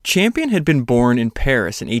Champion had been born in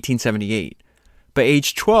Paris in 1878. By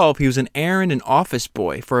age 12, he was an errand and office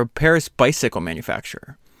boy for a Paris bicycle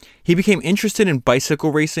manufacturer. He became interested in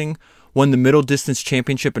bicycle racing, won the middle distance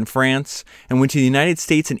championship in France, and went to the United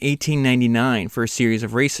States in 1899 for a series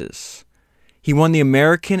of races. He won the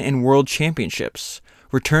American and World Championships,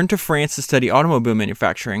 returned to France to study automobile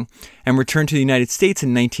manufacturing, and returned to the United States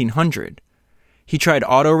in 1900. He tried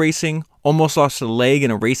auto racing, almost lost a leg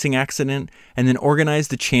in a racing accident, and then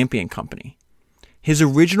organized the Champion Company. His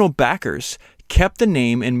original backers kept the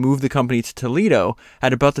name and moved the company to Toledo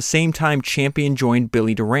at about the same time Champion joined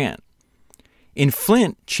Billy Durant. In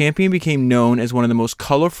Flint, Champion became known as one of the most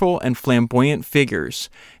colorful and flamboyant figures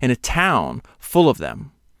in a town full of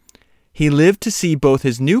them. He lived to see both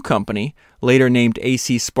his new company, later named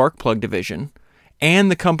AC Sparkplug Division,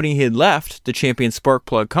 and the company he had left, the Champion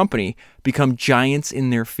Sparkplug Company, become giants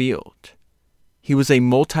in their field. He was a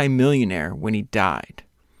multimillionaire when he died.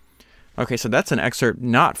 Okay, so that's an excerpt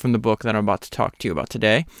not from the book that I'm about to talk to you about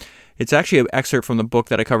today. It's actually an excerpt from the book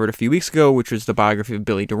that I covered a few weeks ago, which was the biography of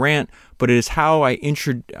Billy Durant, but it is how I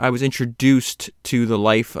was introduced to the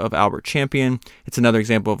life of Albert Champion. It's another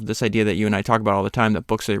example of this idea that you and I talk about all the time, that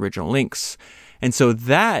books are the original links. And so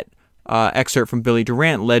that excerpt from Billy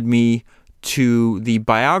Durant led me to the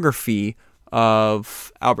biography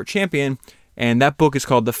of Albert Champion, and that book is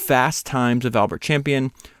called The Fast Times of Albert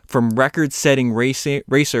Champion, From Record-Setting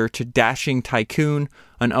Racer to Dashing Tycoon,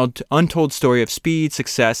 an untold story of speed,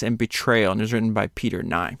 success, and betrayal, and it was written by Peter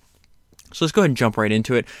Nye. So let's go ahead and jump right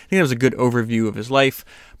into it. I think that was a good overview of his life,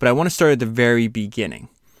 but I want to start at the very beginning.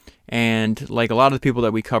 And like a lot of the people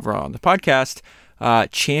that we cover on the podcast,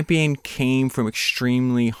 Champion came from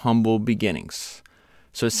extremely humble beginnings.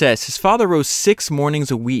 So it says, his father rose 6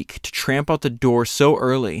 mornings a week to tramp out the door so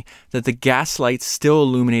early that the gas lights still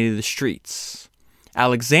illuminated the streets.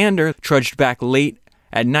 Alexander trudged back late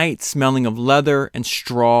at night, smelling of leather and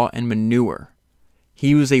straw and manure.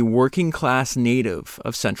 He was a working-class native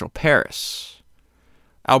of central Paris.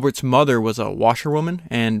 Albert's mother was a washerwoman,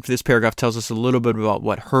 and this paragraph tells us a little bit about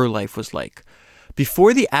what her life was like.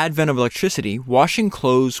 Before the advent of electricity, washing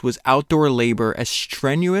clothes was outdoor labor as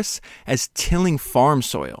strenuous as tilling farm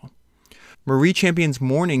soil. Marie Champion's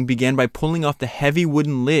morning began by pulling off the heavy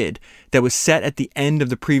wooden lid that was set at the end of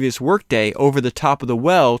the previous workday over the top of the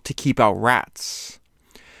well to keep out rats.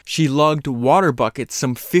 She lugged water buckets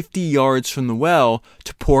some 50 yards from the well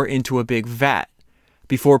to pour into a big vat.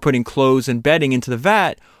 Before putting clothes and bedding into the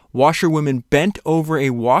vat, washerwomen bent over a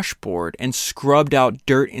washboard and scrubbed out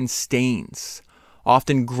dirt and stains,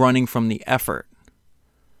 often grunting from the effort.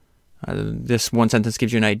 This one sentence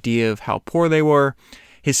gives you an idea of how poor they were.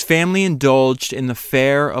 His family indulged in the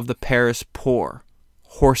fare of the Paris poor,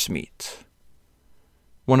 horse meat.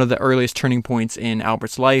 One of the earliest turning points in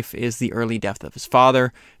Albert's life is the early death of his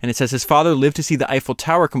father. And it says his father lived to see the Eiffel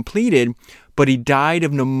Tower completed, but he died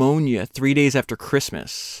of pneumonia 3 days after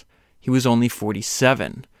Christmas. He was only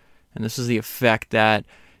 47. And this is the effect that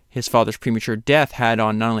his father's premature death had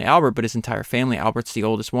on not only Albert, but his entire family. Albert's the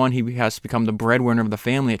oldest one. He has become the breadwinner of the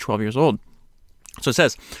family at 12 years old. So it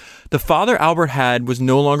says, the father Albert had was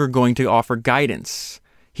no longer going to offer guidance.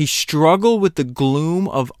 He struggled with the gloom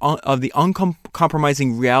of the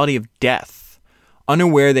uncompromising reality of death,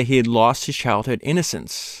 unaware that he had lost his childhood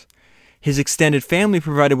innocence. His extended family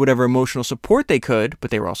provided whatever emotional support they could,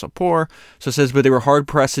 but they were also poor. So it says, but they were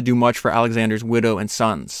hard-pressed to do much for Alexander's widow and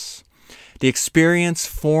sons. The experience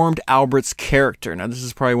formed Albert's character. Now, this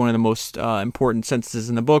is probably one of the most important sentences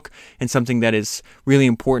in the book, and something that is really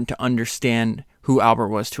important to understand who Albert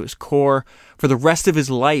was to his core. For the rest of his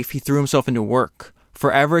life, he threw himself into work,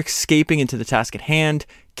 forever escaping into the task at hand,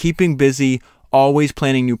 keeping busy, always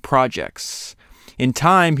planning new projects. In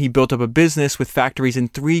time, he built up a business with factories in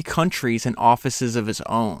 3 countries and offices of his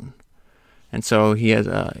own. And so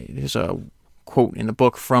there's a quote in the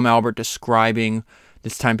book from Albert describing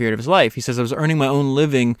this time period of his life. He says, I was earning my own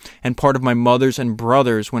living and part of my mother's and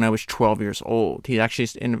brother's when I was 12 years old. He actually,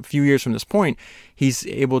 in a few years from this point, he's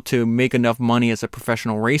able to make enough money as a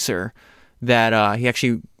professional racer that he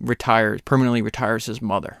actually permanently retires his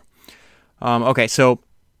mother. Okay, so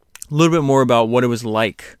a little bit more about what it was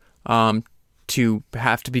like to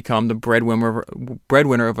have to become the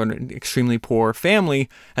breadwinner of an extremely poor family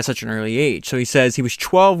at such an early age. So he says he was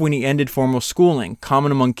 12 when he ended formal schooling,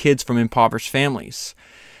 common among kids from impoverished families.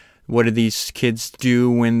 What did these kids do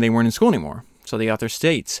when they weren't in school anymore? So the author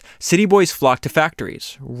states, city boys flocked to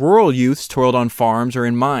factories. Rural youths toiled on farms or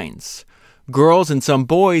in mines. Girls and some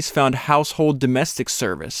boys found household domestic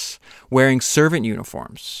service, wearing servant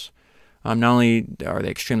uniforms. Not only are they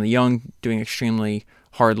extremely young, doing extremely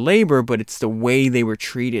hard labor, but it's the way they were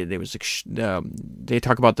treated. They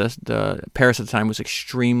talk about the Paris at the time was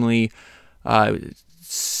extremely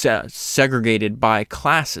segregated by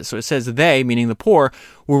classes. So it says they, meaning the poor,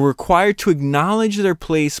 were required to acknowledge their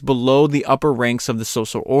place below the upper ranks of the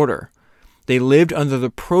social order. They lived under the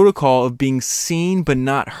protocol of being seen but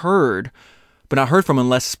not heard from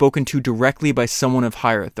unless spoken to directly by someone of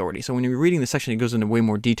higher authority. So when you're reading this section, it goes into way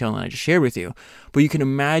more detail than I just shared with you. But you can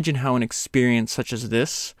imagine how an experience such as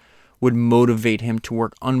this would motivate him to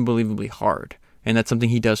work unbelievably hard. And that's something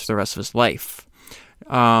he does for the rest of his life.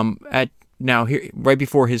 Right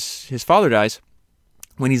before his father dies,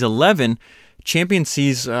 when he's 11, Champion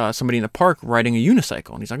sees somebody in the park riding a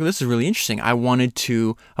unicycle, and he's like, "Oh, this is really interesting. I want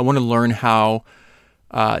to learn how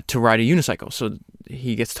to ride a unicycle." So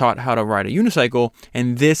he gets taught how to ride a unicycle,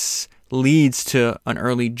 and this leads to an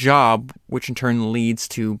early job, which in turn leads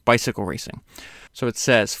to bicycle racing. So it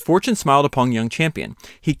says, "Fortune smiled upon young Champion.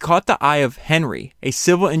 He caught the eye of Henry, a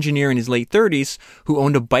civil engineer in his late 30s who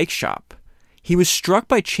owned a bike shop. He was struck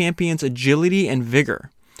by Champion's agility and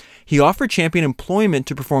vigor. He offered Champion employment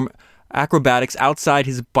to perform acrobatics outside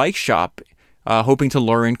his bike shop, hoping to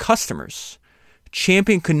lure in customers.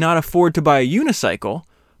 Champion could not afford to buy a unicycle,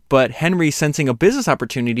 but Henry, sensing a business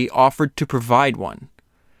opportunity, offered to provide one.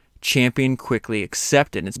 Champion quickly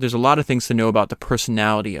accepted." And there's a lot of things to know about the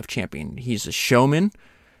personality of Champion. He's a showman,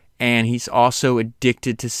 and he's also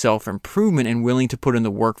addicted to self-improvement and willing to put in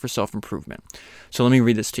the work for self-improvement. So let me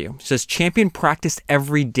read this to you. It says, "Champion practiced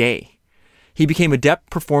every day. He became adept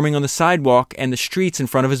performing on the sidewalk and the streets in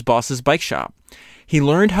front of his boss's bike shop. He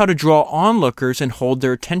learned how to draw onlookers and hold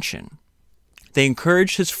their attention. They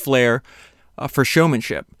encouraged his flair for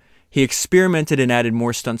showmanship. He experimented and added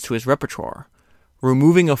more stunts to his repertoire.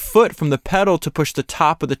 Removing a foot from the pedal to push the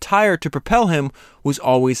top of the tire to propel him was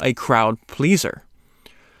always a crowd pleaser."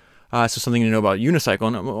 So something to know about unicycle,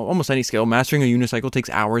 and almost any skill, mastering a unicycle takes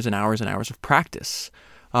hours and hours and hours of practice.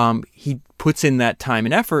 He puts in that time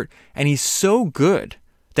and effort, and he's so good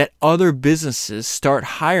that other businesses start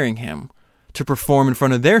hiring him to perform in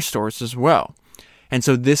front of their stores as well. And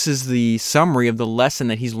so this is the summary of the lesson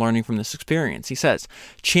that he's learning from this experience. He says,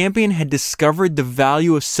 "Champion had discovered the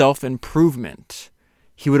value of self-improvement.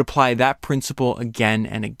 He would apply that principle again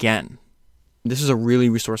and again." This is a really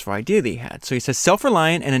resourceful idea that he had. So he says,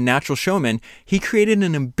 "Self-reliant and a natural showman, he created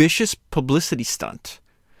an ambitious publicity stunt.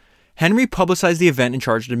 Henry publicized the event and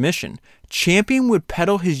charged admission. Champion would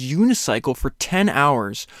pedal his unicycle for 10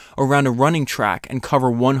 hours around a running track and cover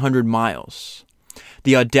 100 miles.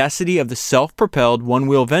 The audacity of the self-propelled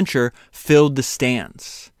one-wheel venture filled the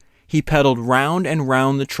stands. He pedaled round and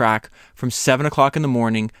round the track from 7 o'clock in the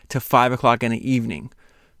morning to 5 o'clock in the evening,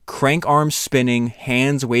 crank arms spinning,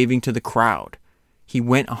 hands waving to the crowd. He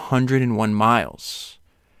went 101 miles.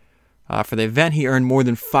 For the event, he earned more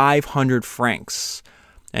than 500 francs.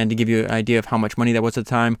 And to give you an idea of how much money that was at the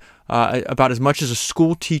time, about as much as a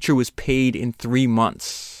school teacher was paid in 3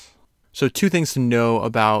 months. So 2 things to know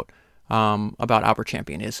about Albert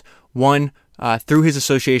Champion is, one, through his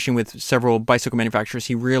association with several bicycle manufacturers,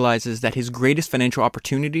 he realizes that his greatest financial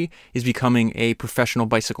opportunity is becoming a professional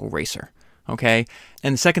bicycle racer. Okay?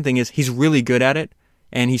 And the second thing is he's really good at it,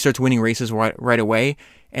 and he starts winning races right away.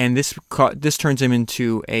 And this turns him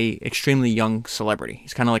into a extremely young celebrity.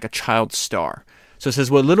 He's kind of like a child star. So it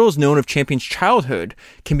says, what little is known of Champion's childhood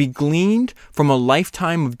can be gleaned from a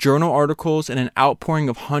lifetime of journal articles and an outpouring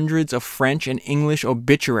of hundreds of French and English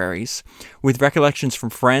obituaries, with recollections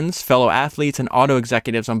from friends, fellow athletes, and auto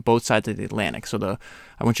executives on both sides of the Atlantic. So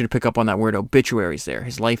I want you to pick up on that word obituaries there.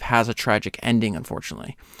 His life has a tragic ending,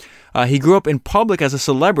 unfortunately. He grew up in public as a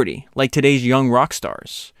celebrity, like today's young rock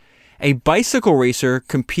stars. A bicycle racer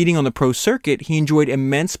competing on the pro circuit, he enjoyed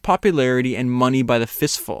immense popularity and money by the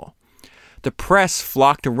fistful. The press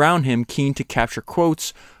flocked around him, keen to capture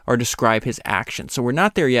quotes or describe his actions. So we're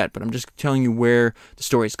not there yet, but I'm just telling you where the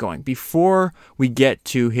story is going. Before we get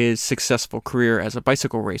to his successful career as a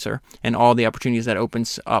bicycle racer and all the opportunities that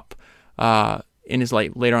opens up in his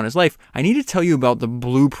life, later on in his life, I need to tell you about the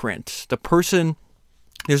blueprint.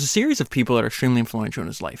 There's a series of people that are extremely influential in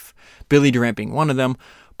his life. Billy Durant being one of them,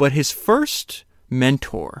 but his first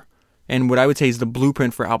mentor, and what I would say is the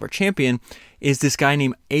blueprint for Albert Champion, is this guy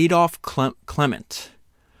named Adolphe Clement.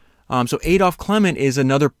 So Adolphe Clement is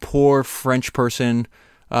another poor French person.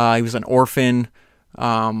 He was an orphan,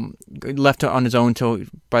 left on his own until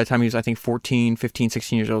by the time he was, I think, 14, 15,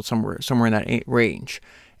 16 years old, somewhere in that range.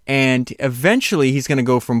 And eventually he's going to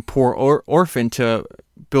go from poor orphan to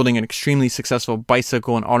building an extremely successful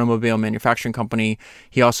bicycle and automobile manufacturing company.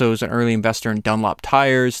 He also is an early investor in Dunlop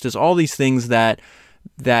tires. Does all these things that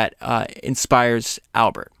inspires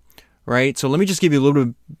Albert. right? So let me just give you a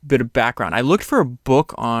little bit of background. I looked for a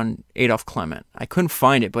book on Adolf Clement. I couldn't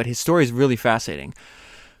find it, but his story is really fascinating.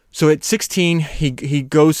 So at 16, he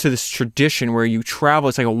goes to this tradition where you travel.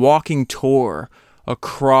 It's like a walking tour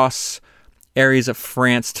across areas of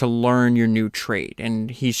France to learn your new trade.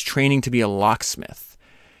 And he's training to be a locksmith.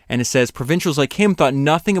 And it says provincials like him thought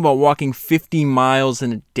nothing about walking 50 miles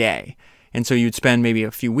in a day. And so you'd spend maybe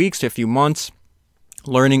a few weeks to a few months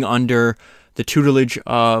learning under the tutelage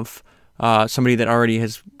of somebody that already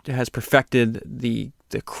has perfected the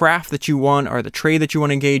craft that you want or the trade that you want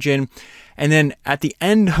to engage in. And then at the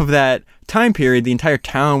end of that time period, the entire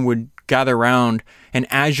town would gather around, and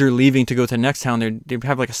as you're leaving to go to the next town, they'd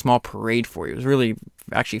have like a small parade for you. It was really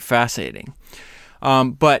actually fascinating.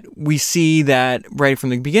 But we see that right from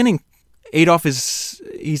the beginning, Adolf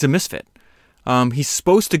he's a misfit. He's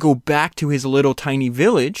supposed to go back to his little tiny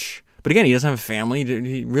village, but again, he doesn't have a family.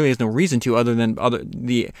 He really has no reason to, other than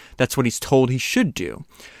that's what he's told he should do,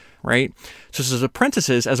 right? So his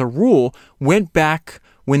apprentices, as a rule, went back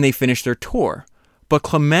when they finished their tour. But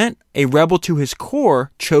Clement, a rebel to his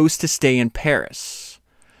core, chose to stay in Paris.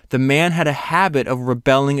 The man had a habit of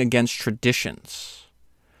rebelling against traditions.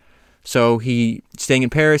 So staying in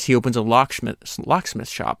Paris, he opens a locksmith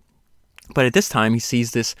shop. But at this time, he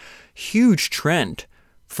sees this huge trend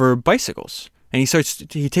for bicycles. And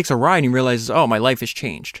he takes a ride and he realizes, oh, my life has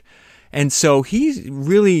changed. And so he's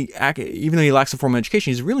really, even though he lacks a formal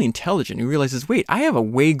education, he's really intelligent. He realizes, wait, I have a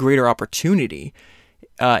way greater opportunity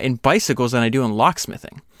in bicycles than I do in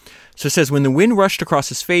locksmithing. So it says, when the wind rushed across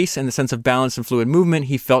his face and the sense of balance and fluid movement,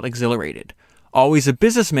 he felt exhilarated. Always a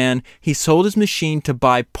businessman, he sold his machine to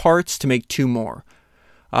buy parts to make two more.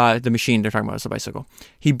 The machine they're talking about is the bicycle.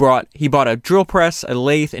 He bought a drill press, a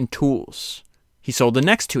lathe, and tools. He sold the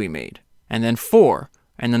next two he made, and then 4,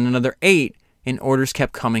 and then another 8, and orders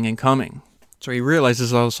kept coming and coming. So he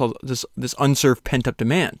realizes also this unserved pent-up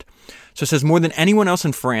demand. So it says, more than anyone else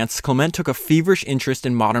in France, Clement took a feverish interest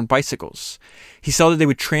in modern bicycles. He saw that they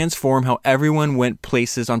would transform how everyone went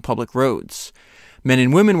places on public roads. Men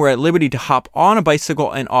and women were at liberty to hop on a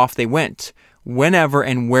bicycle and off they went, whenever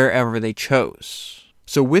and wherever they chose.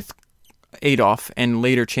 So with Adolf and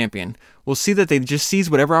later Champion, we'll see that they just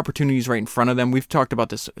seize whatever opportunity is right in front of them. We've talked about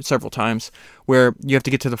this several times, where you have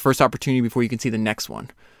to get to the first opportunity before you can see the next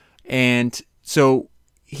one. And so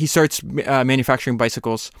he starts manufacturing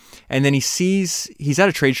bicycles, and then he's at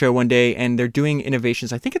a trade show one day, and they're doing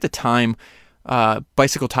innovations. I think at the time,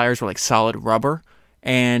 bicycle tires were like solid rubber,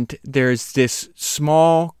 and there's this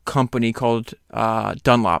small company called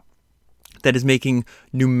Dunlop that is making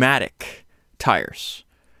pneumatic tires.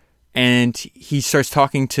 And he starts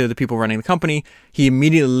talking to the people running the company. He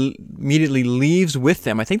immediately leaves with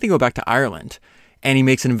them. I think they go back to Ireland, and he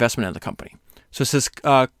makes an investment in the company. So it says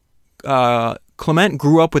Clement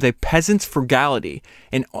grew up with a peasant's frugality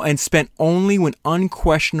and spent only when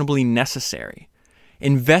unquestionably necessary.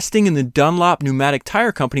 Investing in the Dunlop pneumatic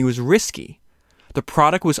tire company was risky. The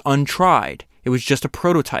product was untried. It was just a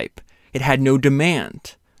prototype. It had no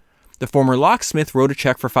demand. The former locksmith wrote a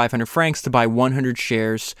check for 500 francs to buy 100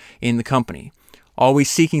 shares in the company. Always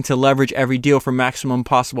seeking to leverage every deal for maximum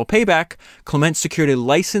possible payback, Clement secured a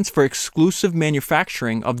license for exclusive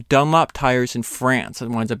manufacturing of Dunlop tires in France. It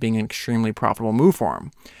winds up being an extremely profitable move for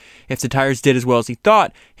him. If the tires did as well as he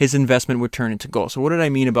thought, his investment would turn into gold. So what did I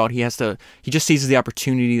mean about he just seizes the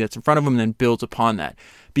opportunity that's in front of him and then builds upon that?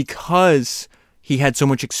 Because he had so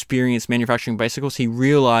much experience manufacturing bicycles, he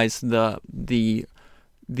realized the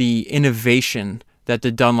innovation that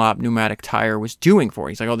the Dunlop pneumatic tire was doing for.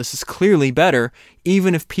 He's like, oh, this is clearly better,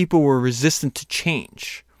 even if people were resistant to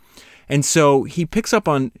change. And so he picks up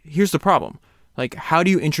on, here's the problem. Like, how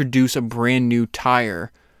do you introduce a brand new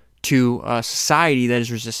tire to a society that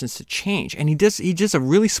is resistant to change? And he does a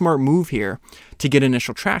really smart move here to get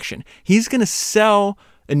initial traction. He's going to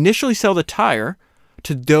initially sell the tire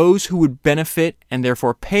to those who would benefit and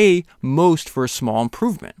therefore pay most for a small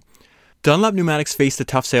improvement. Dunlop Pneumatics faced a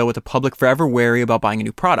tough sale with the public forever wary about buying a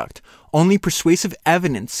new product. Only persuasive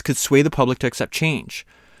evidence could sway the public to accept change.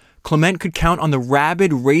 Clement could count on the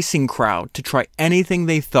rabid racing crowd to try anything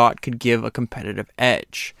they thought could give a competitive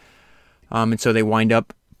edge. And so they wind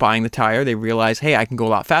up buying the tire. They realize, hey, I can go a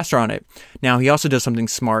lot faster on it. Now, he also does something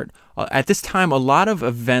smart. At this time, a lot of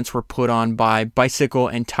events were put on by bicycle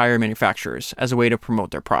and tire manufacturers as a way to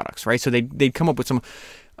promote their products, right? So they'd come up with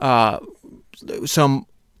some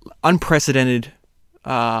unprecedented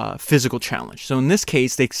physical challenge. So in this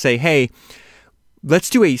case, they say, hey, let's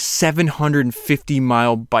do a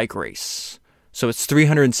 750-mile bike race. So it's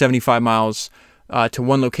 375 miles to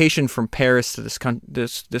one location from Paris to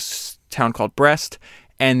this town called Brest,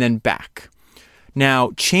 and then back.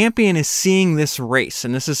 Now, Champion is seeing this race,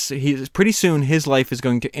 and pretty soon his life is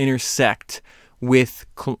going to intersect with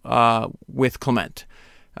Clement.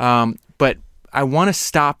 But I want to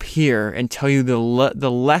stop here and tell you the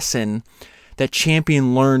lesson that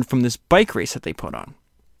Champion learned from this bike race that they put on.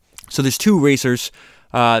 So there's two racers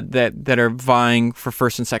that are vying for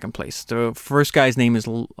first and second place. The first guy's name is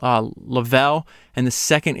Lavelle, and the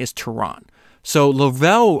second is Tarrant. So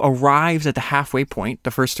Lavelle arrives at the halfway point,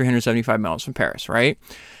 the first 375 miles from Paris, right?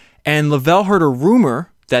 And Lavelle heard a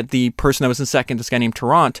rumor that the person that was in second, this guy named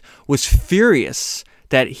Tarrant, was furious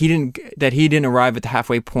that he didn't arrive at the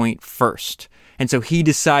halfway point first. And so he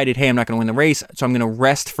decided, hey, I'm not going to win the race, so I'm going to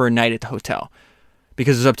rest for a night at the hotel.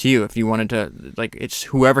 Because it's up to you if you wanted to, it's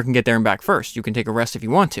whoever can get there and back first. You can take a rest if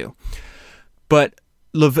you want to. But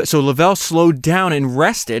so Lavelle slowed down and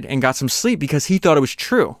rested and got some sleep because he thought it was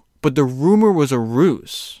true. But the rumor was a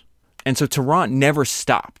ruse. And so Tarrant never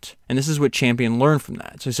stopped. And this is what Champion learned from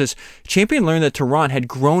that. So it says, Champion learned that Tarrant had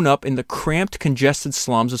grown up in the cramped, congested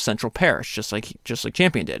slums of central Paris, just like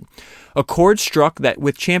Champion did. A chord struck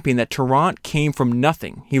with Champion that Tarrant came from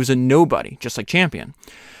nothing. He was a nobody, just like Champion.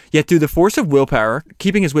 Yet through the force of willpower,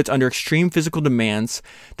 keeping his wits under extreme physical demands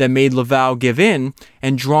that made Lavelle give in,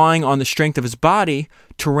 and drawing on the strength of his body,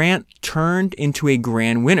 Tarrant turned into a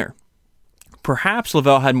grand winner. Perhaps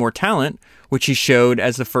Lavelle had more talent, which he showed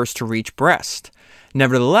as the first to reach Brest.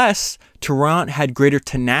 Nevertheless, Tarrant had greater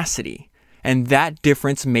tenacity, and that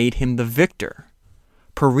difference made him the victor.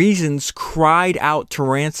 Parisians cried out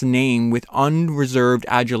Tarrant's name with unreserved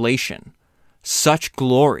adulation. Such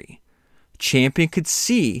glory. Champion could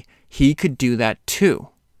see he could do that too.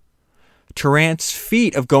 Tarrant's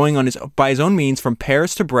feat of going by his own means from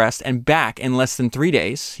Paris to Brest and back in less than 3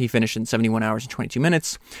 days, he finished in 71 hours and 22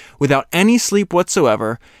 minutes, without any sleep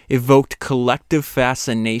whatsoever, evoked collective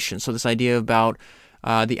fascination. So this idea about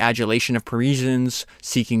the adulation of Parisians,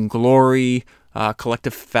 seeking glory,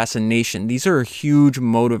 collective fascination, these are huge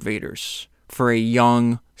motivators for a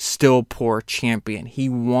young, still poor Champion. He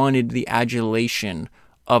wanted the adulation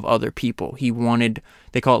of other people.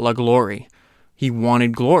 They call it la glory. He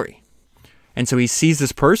wanted glory. And so he sees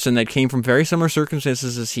this person that came from very similar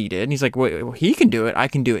circumstances as he did. And he's like, well, he can do it. I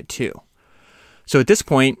can do it too. So at this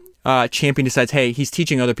point, Champion decides, hey, he's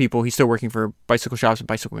teaching other people. He's still working for bicycle shops and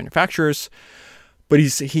bicycle manufacturers. But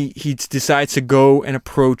he decides to go and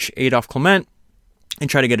approach Adolphe Clement and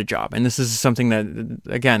try to get a job. And this is something that,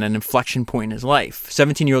 again, an inflection point in his life.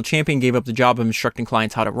 17-year-old Champion gave up the job of instructing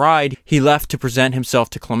clients how to ride. He left to present himself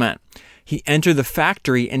to Clement. He entered the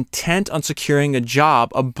factory intent on securing a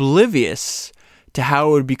job, oblivious to how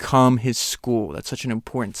it would become his school. That's such an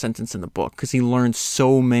important sentence in the book because he learned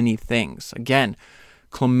so many things. Again,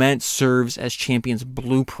 Clement serves as Champion's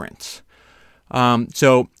blueprint.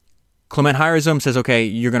 So Clement hires him, says, okay,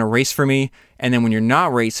 you're going to race for me. And then when you're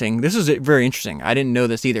not racing, this is very interesting. I didn't know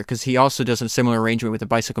this either because he also does a similar arrangement with a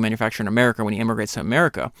bicycle manufacturer in America when he immigrates to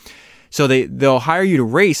America. So they'll hire you to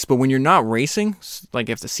race, but when you're not racing, like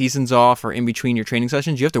if the season's off or in between your training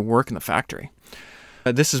sessions, you have to work in the factory.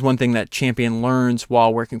 This is one thing that Champion learns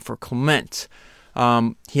while working for Clement.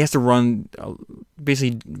 He has to run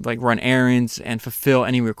errands and fulfill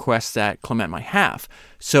any requests that Clement might have.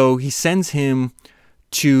 So he sends him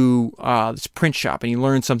to this print shop, and he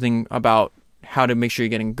learns something about how to make sure you're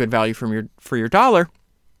getting good value for your dollar,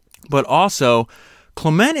 but also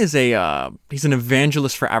Clement is he's an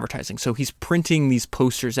evangelist for advertising. So he's printing these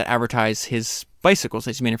posters that advertise his bicycles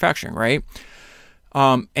that he's manufacturing, right?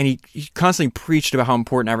 And he constantly preached about how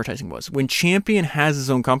important advertising was. When Champion has his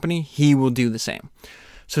own company, he will do the same.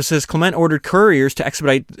 So it says Clement ordered couriers to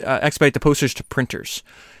expedite the posters to printers.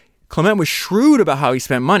 Clement was shrewd about how he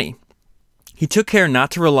spent money. He took care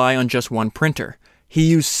not to rely on just one printer. He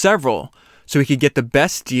used several so he could get the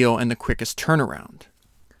best deal and the quickest turnaround.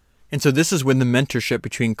 And so this is when the mentorship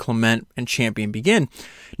between Clement and Champion begin.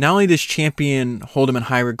 Not only does Champion hold him in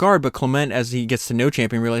high regard, but Clement, as he gets to know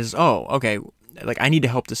Champion, realizes, oh, okay, I need to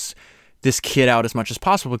help this kid out as much as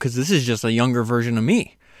possible because this is just a younger version of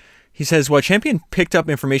me. He says, while Champion picked up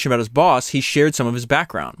information about his boss, he shared some of his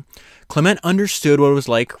background. Clement understood what it was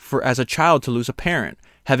like as a child to lose a parent,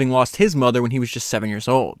 having lost his mother when he was just 7 years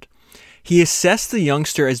old. He assessed the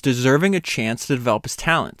youngster as deserving a chance to develop his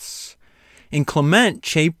talents. In Clement,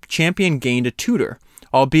 Champion gained a tutor,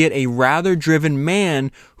 albeit a rather driven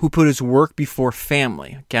man who put his work before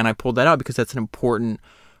family. Again, I pulled that out because that's an important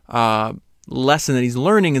lesson that he's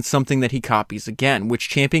learning and something that he copies again, which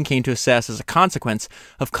Champion came to assess as a consequence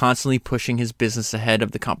of constantly pushing his business ahead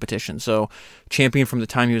of the competition. So Champion, from the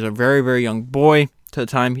time he was a very, very young boy to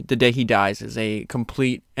the day he dies, is a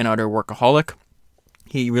complete and utter workaholic.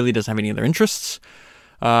 He really doesn't have any other interests.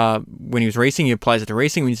 When he was racing, he applies it to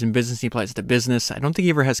racing. When he's in business, he applies it to business. I don't think he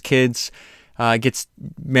ever has kids. Gets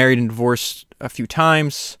married and divorced a few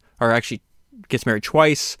times, or actually gets married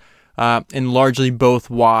twice. And largely both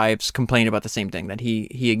wives complain about the same thing, that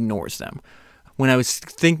he ignores them. When I was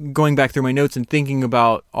going back through my notes and thinking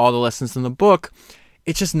about all the lessons in the book,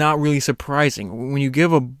 it's just not really surprising. When you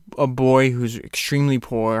give a boy who's extremely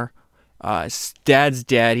poor, his dad's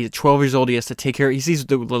dead, he's 12 years old, he has to take care, he sees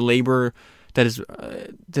the labor that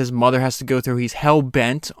his mother has to go through, he's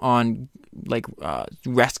hell-bent on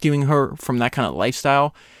rescuing her from that kind of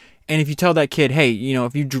lifestyle. And if you tell that kid, hey,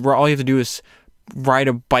 if all you have to do is ride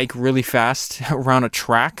a bike really fast around a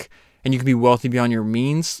track and you can be wealthy beyond your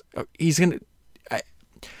means,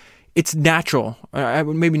 it's natural.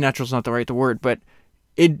 Maybe natural is not the right word, but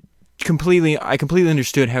I completely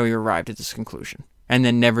understood how he arrived at this conclusion and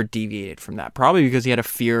then never deviated from that. Probably because he had a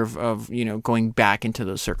fear of going back into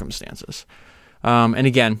those circumstances. And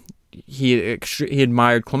again, he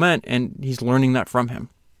admired Clement, and he's learning that from him.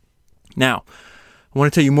 Now, I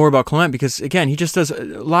want to tell you more about Clement because, again, he just does a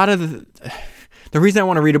lot of the reason I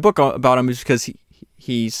want to read a book about him is because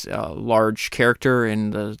he's a large character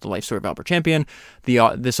in the life story of Albert Champion.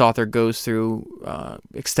 This author goes through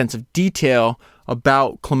extensive detail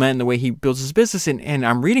about Clement and the way he builds his business, and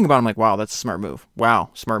I'm reading about him like, wow, that's a smart move. Wow,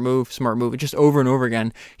 smart move. It just over and over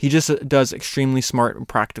again, he just does extremely smart and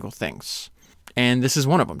practical things. And this is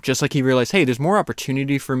one of them. Just like he realized, hey, there's more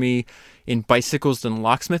opportunity for me in bicycles than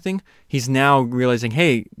locksmithing. He's now realizing,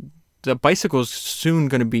 hey, the bicycle is soon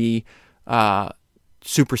going to be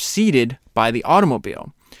superseded by the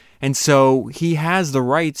automobile. And so he has the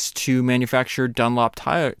rights to manufacture Dunlop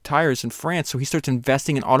tires in France. So he starts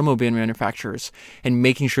investing in automobile manufacturers and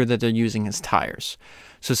making sure that they're using his tires.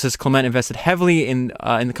 So it says Clement invested heavily in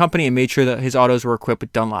the company and made sure that his autos were equipped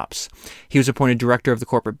with Dunlops. He was appointed director of the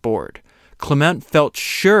corporate board. Clement felt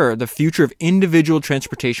sure the future of individual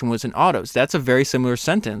transportation was in autos. That's a very similar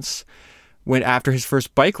sentence. When after his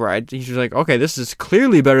first bike ride, he's like, okay, this is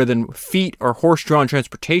clearly better than feet or horse-drawn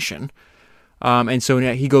transportation. And so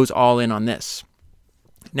he goes all in on this.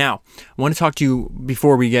 Now, I want to talk to you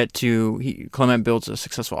before we get to Clement builds a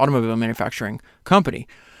successful automobile manufacturing company.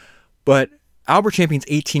 But Albert Champion's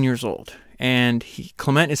 18 years old, and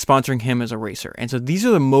Clement is sponsoring him as a racer. And so these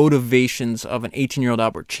are the motivations of an 18-year-old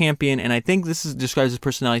Albert Champion, and I think this describes his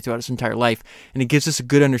personality throughout his entire life, and it gives us a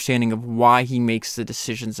good understanding of why he makes the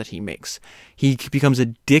decisions that he makes. He becomes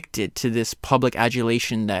addicted to this public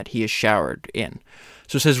adulation that he is showered in.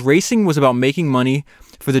 So it says, racing was about making money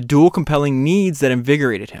for the dual compelling needs that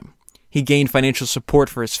invigorated him. He gained financial support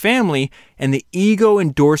for his family and the ego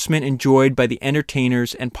endorsement enjoyed by the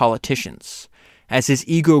entertainers and politicians. As his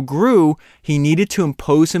ego grew, he needed to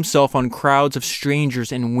impose himself on crowds of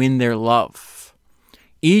strangers and win their love.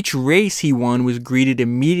 Each race he won was greeted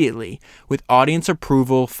immediately with audience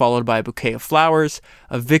approval, followed by a bouquet of flowers,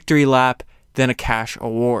 a victory lap, then a cash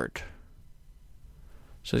award.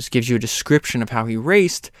 So this gives you a description of how he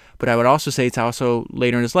raced, but I would also say it's also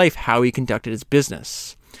later in his life how he conducted his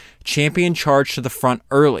business. Champion charged to the front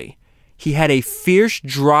early. He had a fierce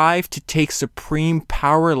drive to take supreme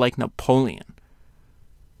power like Napoleon.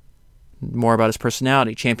 More about his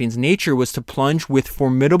personality. Champion's nature was to plunge with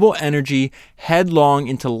formidable energy headlong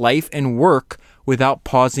into life and work without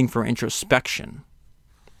pausing for introspection.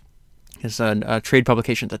 It's a trade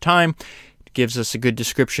publication at the time. It gives us a good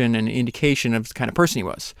description and indication of the kind of person he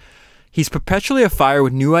was. He's perpetually afire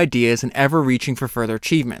with new ideas and ever reaching for further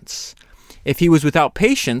achievements. If he was without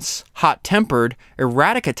patience, hot-tempered,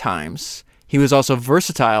 erratic at times, he was also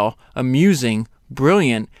versatile, amusing,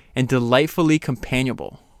 brilliant, and delightfully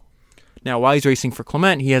companionable. Now, while he's racing for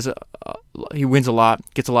Clement, he wins a lot,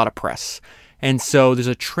 gets a lot of press. And so there's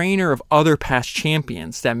a trainer of other past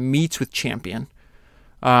champions that meets with Champion,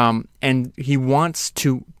 and he wants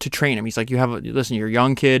to train him. He's like, listen, you're a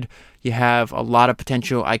young kid, you have a lot of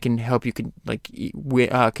potential, I can help you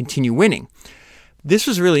continue winning. This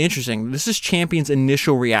was really interesting. This is Champion's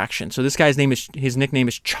initial reaction. So this guy's his nickname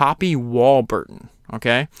is Choppy Walburton,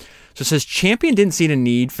 okay? So it says, Champion didn't see the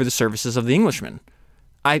need for the services of the Englishman.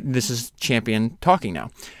 This is Champion talking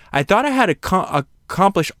now. I thought I had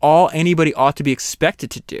accomplished all anybody ought to be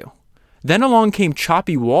expected to do. Then along came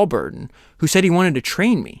Choppy Walburton, who said he wanted to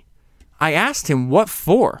train me. I asked him what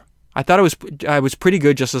for. I thought I was pretty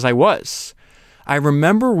good just as I was. I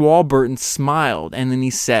remember Walburton smiled, and then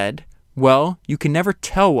he said, well, you can never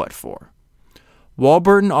tell what for.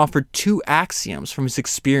 Walburton offered 2 axioms from his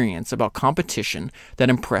experience about competition that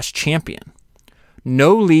impressed Champion.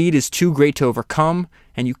 No lead is too great to overcome,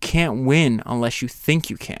 and you can't win unless you think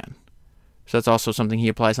you can. So that's also something he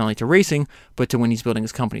applies not only to racing, but to when he's building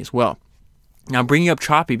his company as well. Now, bringing up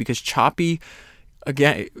Choppy because Choppy,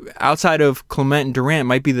 again, outside of Clement and Durant,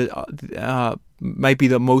 might be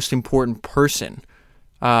the most important person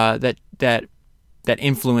that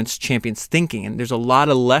influenced Champion's thinking. And there's a lot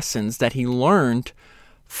of lessons that he learned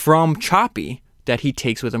from Choppy that he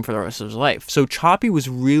takes with him for the rest of his life. So Choppy was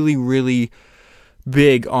really, really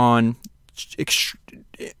big on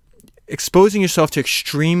exposing yourself to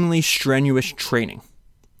extremely strenuous training.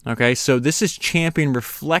 Okay, so this is Champion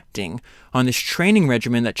reflecting on this training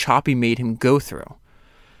regimen that Choppy made him go through.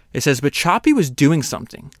 It says, but Choppy was doing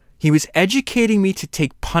something. He was educating me to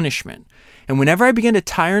take punishment. And whenever I began to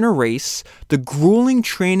tire in a race, the grueling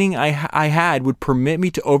training I had would permit me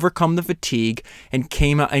to overcome the fatigue and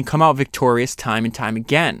come out victorious time and time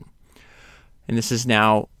again. And this is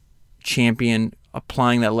now Champion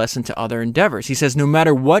applying that lesson to other endeavors. He says, no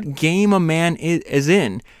matter what game a man is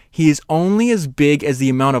in, he is only as big as the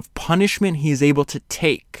amount of punishment he is able to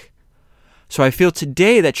take. So I feel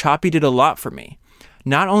today that Choppy did a lot for me,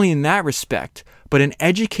 not only in that respect, but in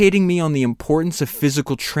educating me on the importance of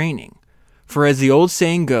physical training. For as the old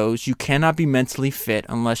saying goes, you cannot be mentally fit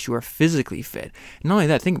unless you are physically fit. And not only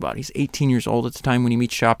that, think about it. He's 18 years old at the time when he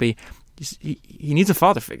meets Choppy. He needs a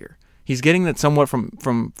father figure. He's getting that somewhat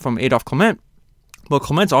from Adolphe Clement. But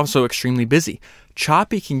Clement's also extremely busy.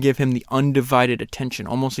 Choppy can give him the undivided attention,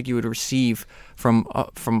 almost like you would receive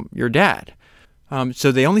from your dad.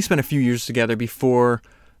 So they only spent a few years together before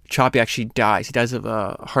Choppy actually dies. He dies of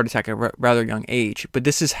a heart attack at a rather young age. But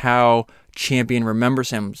this is how Champion remembers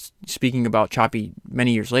him, speaking about Choppy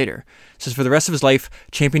many years later. It says, for the rest of his life,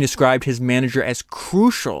 Champion described his manager as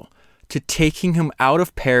crucial to taking him out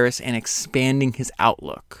of Paris and expanding his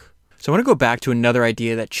outlook. So I want to go back to another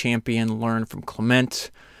idea that Champion learned from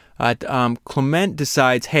Clement. Clement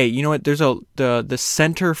decides, hey, you know what? There's the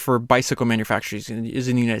Center for Bicycle Manufacturers is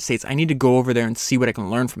in the United States. I need to go over there and see what I can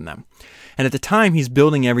learn from them. And at the time, he's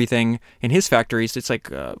building everything in his factories. It's like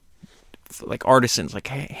artisans, like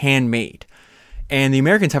handmade. And the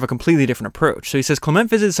Americans have a completely different approach. So he says, Clement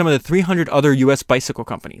visited some of the 300 other U.S. bicycle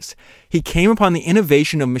companies. He came upon the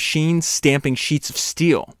innovation of machines stamping sheets of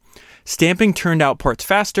steel. Stamping turned out parts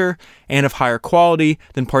faster and of higher quality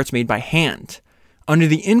than parts made by hand. Under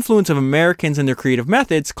the influence of Americans and their creative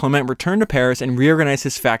methods, Clement returned to Paris and reorganized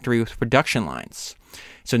his factory with production lines.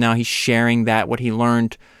 So now he's sharing what he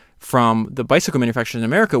learned from the bicycle manufacturers in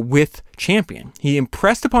America with Champion. He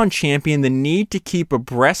impressed upon Champion the need to keep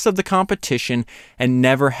abreast of the competition and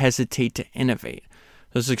never hesitate to innovate.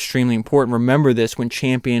 This is extremely important. Remember this when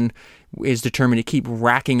Champion is determined to keep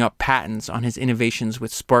racking up patents on his innovations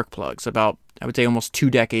with spark plugs about, I would say, almost 2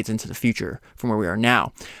 decades into the future from where we are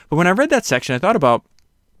now. But when I read that section, I thought about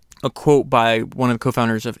a quote by one of the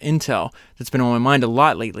co-founders of Intel that's been on my mind a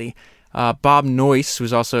lot lately. Bob Noyce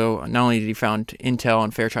was also, not only did he found Intel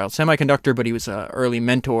and Fairchild Semiconductor, but he was an early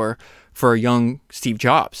mentor for young Steve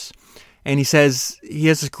Jobs. And he says, he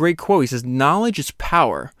has this great quote. He says, knowledge is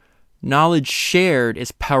power. Knowledge shared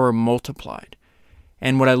is power multiplied.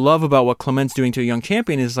 And what I love about what Clement's doing to a young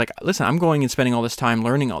Champion is like, listen, I'm going and spending all this time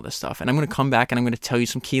learning all this stuff, and I'm going to come back and I'm going to tell you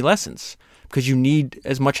some key lessons because you need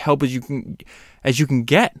as much help as you can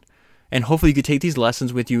get, and hopefully you could take these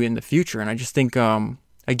lessons with you in the future. And I just think,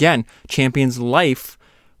 again, Champion's life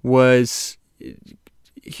was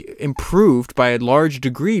improved by a large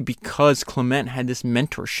degree because Clement had this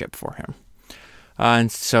mentorship for him.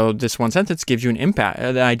 And so this one sentence gives you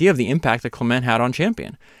the idea of the impact that Clement had on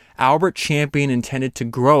Champion. Albert Champion intended to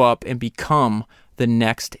grow up and become the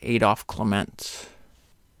next Adolphe Clement.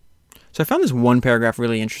 So I found this one paragraph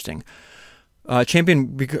really interesting. Champion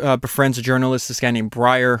befriends a journalist, this guy named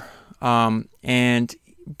Breyer, and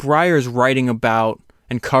Breyer is writing about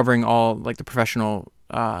and covering all like the professional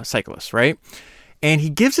cyclists, right? And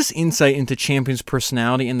he gives us insight into Champion's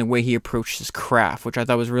personality and the way he approached his craft, which I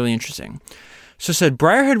thought was really interesting. So said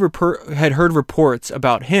Breyer had heard reports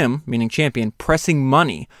about him, meaning Champion, pressing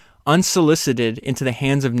money unsolicited into the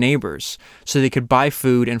hands of neighbors so they could buy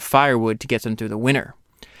food and firewood to get them through the winter.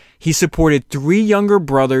 He supported 3 younger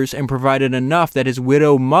brothers and provided enough that his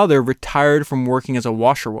widow mother retired from working as a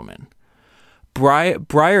washerwoman.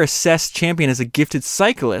 Breyer assessed Champion as a gifted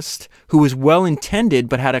cyclist who was well-intended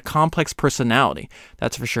but had a complex personality.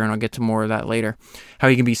 That's for sure, and I'll get to more of that later. How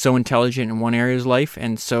he can be so intelligent in one area of his life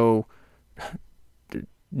and so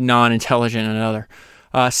non-intelligent in another.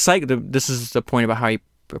 This is the point about how he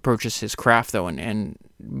approaches his craft, though, and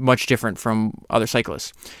much different from other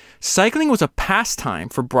cyclists. Cycling was a pastime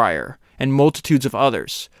for Breyer and multitudes of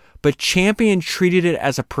others, but Champion treated it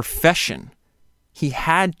as a profession. He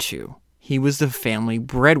had to. He was the family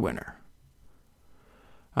breadwinner.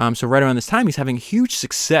 So right around this time, he's having huge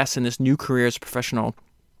success in this new career as a professional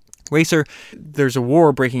racer. There's a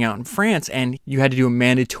war breaking out in France, and you had to do a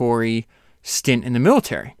mandatory stint in the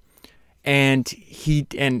military. And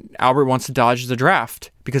Albert wants to dodge the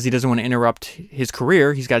draft because he doesn't want to interrupt his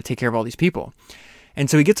career. He's got to take care of all these people. And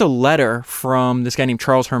so he gets a letter from this guy named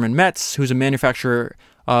Charles Herman Metz, who's a manufacturer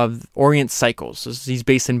of Orient Cycles. He's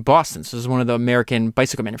based in Boston. So this is one of the American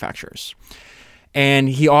bicycle manufacturers. And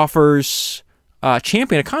he offers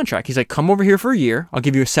Champion a contract. He's like, come over here for a year. I'll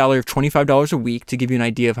give you a salary of $25 a week to give you an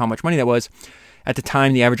idea of how much money that was. At the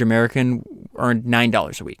time, the average American earned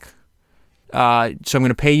 $9 a week. So I'm going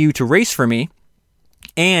to pay you to race for me,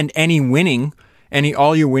 and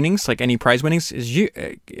all your winnings, like any prize winnings, is you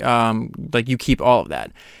keep all of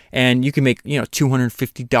that, and you can make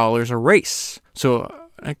 $250 a race. So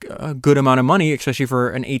a good amount of money, especially for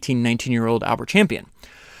an 18, 19-year-old Albert Champion.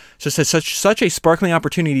 So it says such a sparkling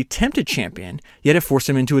opportunity tempted Champion, yet it forced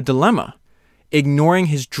him into a dilemma. Ignoring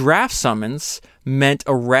his draft summons meant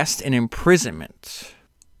arrest and imprisonment.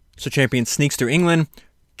 So Champion sneaks through England,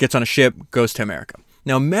 gets on a ship, goes to America.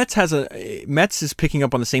 Now Metz is picking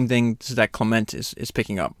up on the same thing that Clement is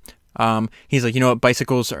picking up. He's like, you know what,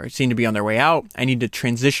 bicycles seem to be on their way out. I need to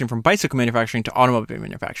transition from bicycle manufacturing to automobile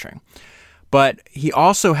manufacturing. But he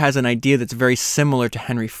also has an idea that's very similar to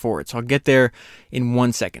Henry Ford. So I'll get there in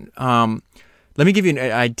 1 second. Let me give you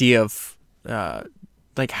an idea of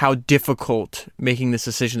how difficult making this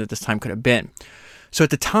decision at this time could have been. So at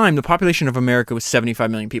the time, the population of America was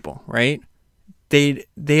 75 million people, right? They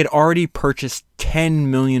had already purchased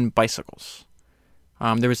 10 million bicycles.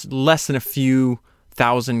 There was less than a few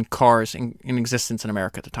thousand cars in existence in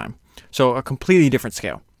America at the time. So a completely different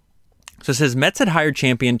scale. So it says Metz had hired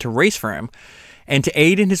Champion to race for him and to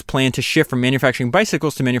aid in his plan to shift from manufacturing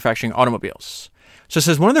bicycles to manufacturing automobiles. So it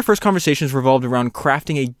says one of their first conversations revolved around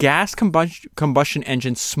crafting a gas combustion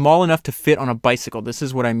engine small enough to fit on a bicycle. This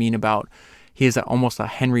is what I mean about he has almost a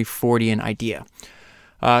Henry Fordian idea.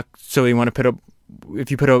 So you want to put up,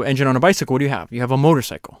 if you put an engine on a bicycle, what do you have? You have a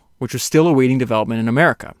motorcycle, which was still awaiting development in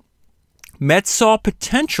America. Metz saw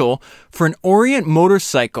potential for an Orient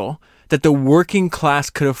motorcycle that the working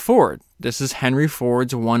class could afford. This is Henry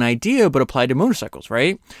Ford's one idea, but applied to motorcycles,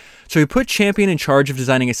 right? So he put Champion in charge of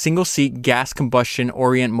designing a single-seat gas combustion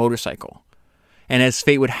Orient motorcycle. And as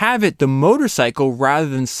fate would have it, the motorcycle, rather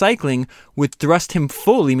than cycling, would thrust him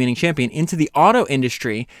fully, meaning Champion, into the auto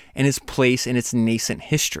industry and his place in its nascent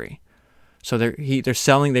history. So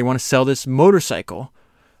they want to sell this motorcycle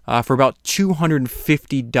for about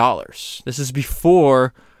 $250. This is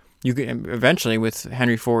before you can eventually, with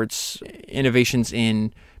Henry Ford's innovations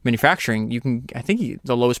in manufacturing,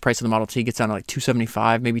 the lowest price of the Model T gets down to like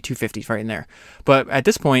 $275, maybe $250, right in there. But at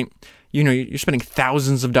this point, you're spending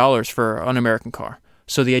thousands of dollars for an American car.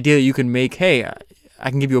 So the idea that you can make, hey, I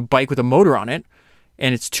can give you a bike with a motor on it,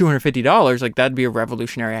 and it's $250, like that'd be a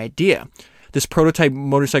revolutionary idea. This prototype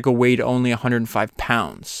motorcycle weighed only 105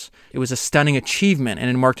 pounds. It was a stunning achievement, and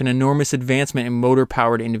it marked an enormous advancement in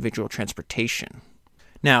motor-powered individual transportation.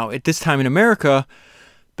 Now, at this time in America,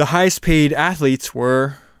 the highest paid athletes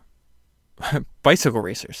were bicycle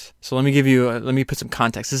racers. So let me put some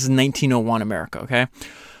context. This is 1901 America, okay?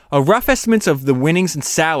 Rough estimates of the winnings and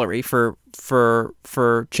salary for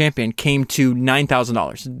Champion came to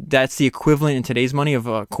 $9,000. That's the equivalent in today's money of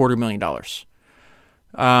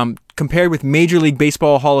 $250,000. Compared with Major League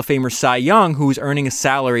Baseball Hall of Famer Cy Young, who was earning a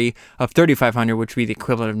salary of $3,500, which would be the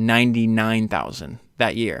equivalent of $99,000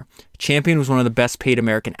 that year. Champion was one of the best paid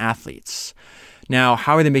American athletes. Now,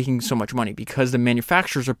 how are they making so much money? Because the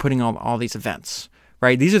manufacturers are putting on all these events,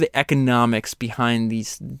 right? These are the economics behind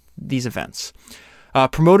these events.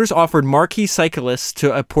 Promoters offered marquee cyclists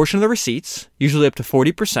to a portion of the receipts, usually up to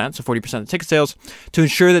 40%, so 40% of the ticket sales, to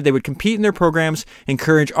ensure that they would compete in their programs,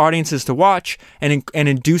 encourage audiences to watch, and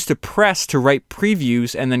induce the press to write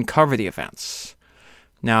previews and then cover the events.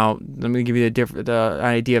 Now, let me give you the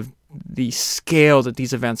idea of the scale that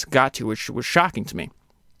these events got to, which was shocking to me.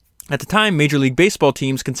 At the time, Major League Baseball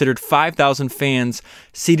teams considered 5,000 fans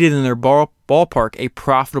seated in their ballpark a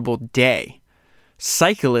profitable day.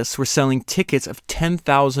 Cyclists were selling tickets of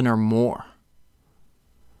 10,000 or more.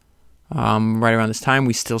 Right around this time,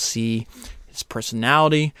 we still see his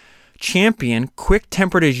personality. Champion,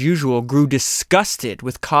 quick-tempered as usual, grew disgusted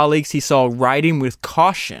with colleagues he saw riding with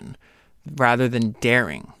caution rather than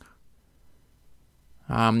daring.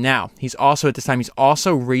 Now, he's also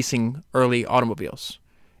racing early automobiles.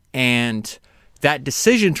 And that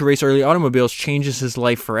decision to race early automobiles changes his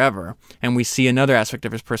life forever. And we see another aspect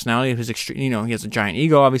of his personality, who's he has a giant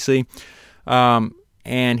ego, obviously.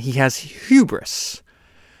 And he has hubris.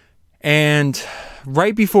 And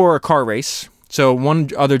right before a car race, so one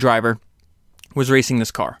other driver was racing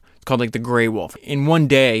this car. It's called like the Gray Wolf. In one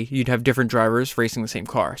day, you'd have different drivers racing the same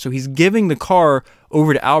car. So he's giving the car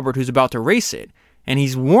over to Albert, who's about to race it. And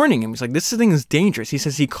he's warning him. He's like, this thing is dangerous. He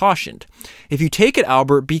says he cautioned. If you take it,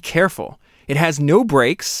 Albert, be careful. It has no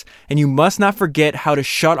brakes, and you must not forget how to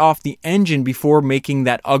shut off the engine before making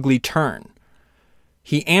that ugly turn.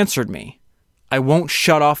 He answered me, I won't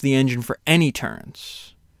shut off the engine for any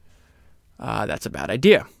turns. That's a bad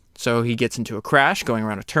idea. So he gets into a crash going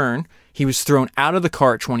around a turn. He was thrown out of the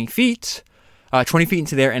car at 20 feet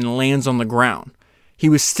into the air and lands on the ground. He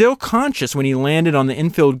was still conscious when he landed on the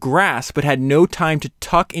infield grass, but had no time to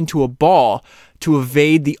tuck into a ball to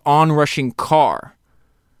evade the onrushing car.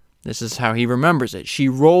 This is how he remembers it. She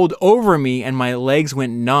rolled over me and my legs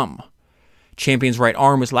went numb. Champion's right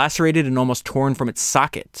arm was lacerated and almost torn from its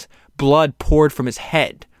socket. Blood poured from his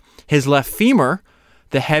head. His left femur,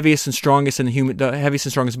 the heaviest and strongest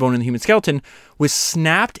bone in the human skeleton, was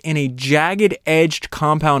snapped in a jagged-edged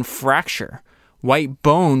compound fracture. White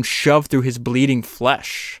bone shoved through his bleeding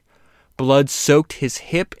flesh. Blood soaked his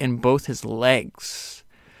hip and both his legs.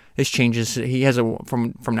 This changes. He has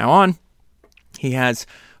from now on, he has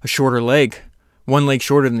a shorter leg, one leg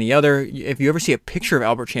shorter than the other. If you ever see a picture of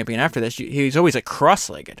Albert Champion after this, he's always like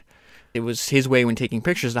cross-legged. It was his way when taking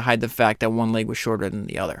pictures to hide the fact that one leg was shorter than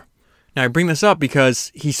the other. Now I bring this up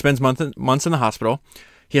because he spends months in the hospital.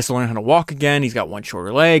 He has to learn how to walk again. He's got one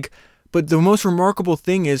shorter leg. But the most remarkable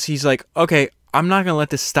thing is he's like, okay, I'm not going to let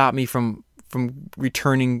this stop me from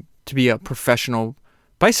returning to be a professional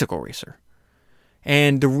bicycle racer.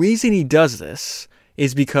 And the reason he does this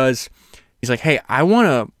is because he's like, hey,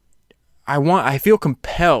 I feel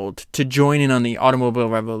compelled to join in on the automobile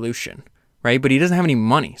revolution, right? But he doesn't have any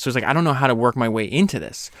money. So he's like, I don't know how to work my way into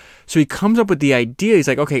this. So he comes up with the idea. He's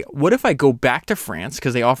like, okay, what if I go back to France?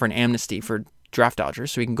 Because they offer an amnesty for draft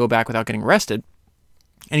dodgers, so he can go back without getting arrested.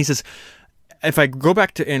 And he says, if I go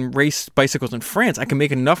back to and race bicycles in France, I can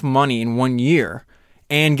make enough money in 1 year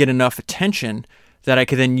and get enough attention that I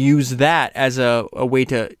could then use that as a way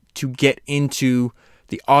to get into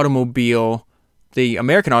the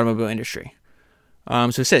American automobile industry.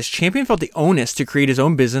 So it says, Champion felt the onus to create his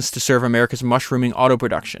own business to serve America's mushrooming auto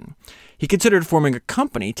production. He considered forming a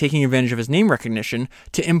company, taking advantage of his name recognition,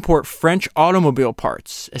 to import French automobile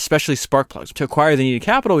parts, especially spark plugs. To acquire the needed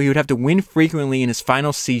capital, he would have to win frequently in his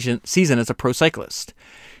final season as a pro cyclist.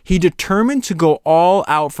 He determined to go all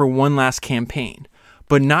out for one last campaign,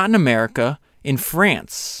 but not in America, in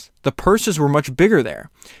France. The purses were much bigger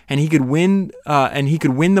there, and he could win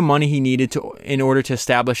the money he needed in order to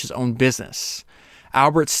establish his own business.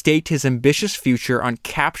 Albert staked his ambitious future on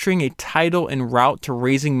capturing a title en route to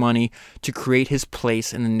raising money to create his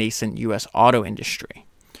place in the nascent U.S. auto industry.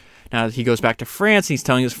 Now he goes back to France, he's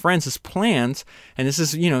telling his friends his plans, and this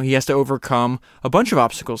is, he has to overcome a bunch of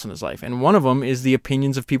obstacles in his life, and one of them is the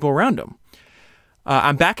opinions of people around him.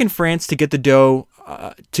 I'm back in France to get the dough,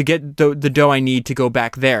 the dough I need to go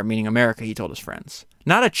back there, meaning America, he told his friends.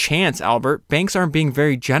 Not a chance, Albert. Banks aren't being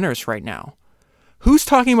very generous right now. Who's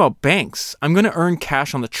talking about banks? I'm going to earn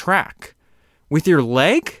cash on the track. With your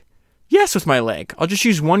leg? Yes, with my leg. I'll just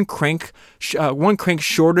use one crank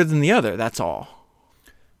shorter than the other. That's all.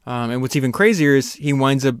 And what's even crazier is he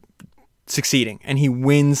winds up succeeding, and he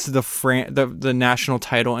wins the national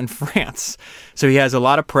title in France. So he has a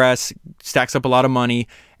lot of press, stacks up a lot of money,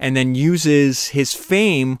 and then uses his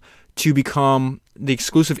fame to become the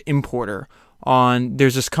exclusive importer on.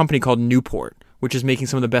 There's this company called Newport, which is making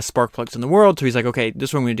some of the best spark plugs in the world. So he's like, okay, this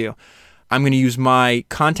is what I'm going to do. I'm going to use my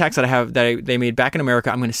contacts that I have they made back in America.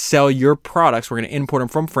 I'm going to sell your products. We're going to import them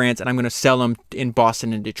from France, and I'm going to sell them in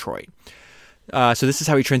Boston and Detroit. So this is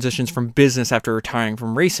how he transitions from business after retiring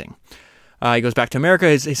from racing. He goes back to America.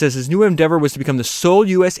 He says his new endeavor was to become the sole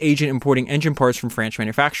U.S. agent importing engine parts from French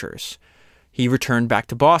manufacturers. He returned back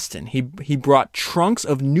to Boston. He brought trunks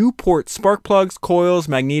of Newport spark plugs, coils,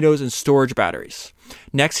 magnetos, and storage batteries.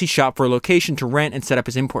 Next, he shopped for a location to rent and set up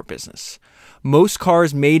his import business. Most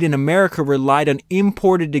cars made in America relied on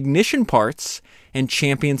imported ignition parts, and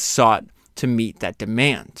Champion sought to meet that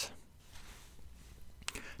demand.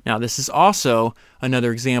 Now, this is also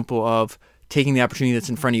another example of taking the opportunity that's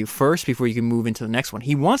in front of you first before you can move into the next one.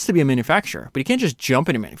 He wants to be a manufacturer, but he can't just jump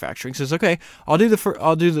into manufacturing. He says, okay, I'll do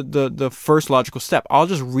the first logical step. I'll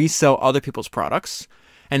just resell other people's products.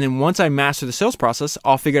 And then once I master the sales process,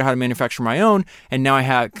 I'll figure out how to manufacture my own. And now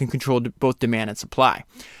I can control both demand and supply.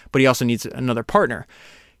 But he also needs another partner.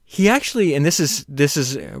 He actually, and this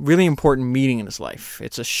is a really important meeting in his life.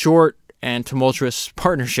 It's a short and tumultuous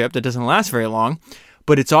partnership that doesn't last very long.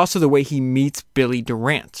 But it's also the way he meets Billy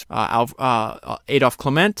Durant. Adolphe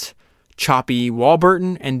Clement, Choppy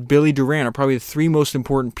Warburton, and Billy Durant are probably the three most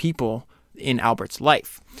important people in Albert's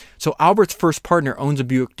life. So Albert's first partner owns a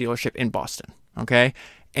Buick dealership in Boston, okay?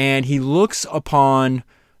 And he looks upon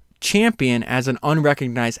Champion as an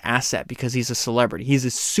unrecognized asset because he's a celebrity.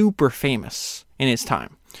 He's super famous in his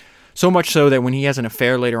time. So much so that when he has an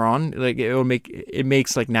affair later on, like it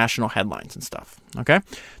makes like national headlines and stuff. Okay,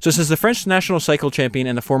 so it says the French national cycle champion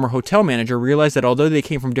and the former hotel manager realized that although they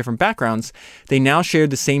came from different backgrounds, they now shared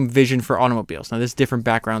the same vision for automobiles. Now, this different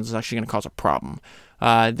backgrounds is actually going to cause a problem.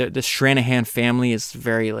 The Stranahan family is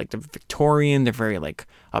very like the Victorian. They're very like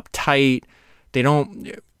uptight.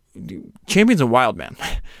 Champion's a wild man.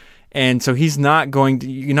 And so you're not going to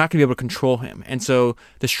be able to control him. And so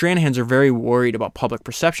the Stranahans are very worried about public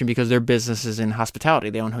perception because their business is in hospitality.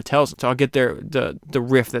 They own hotels. So I'll get the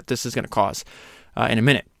rift that this is going to cause in a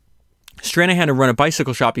minute. Stranahan had run a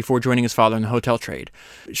bicycle shop before joining his father in the hotel trade.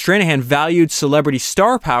 Stranahan valued celebrity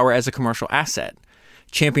star power as a commercial asset.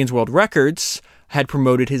 Champion's World Records had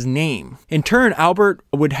promoted his name. In turn, Albert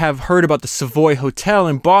would have heard about the Savoy Hotel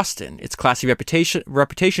in Boston. Its classy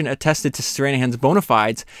reputation attested to Stranahan's bona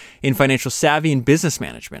fides in financial savvy and business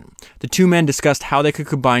management. The two men discussed how they could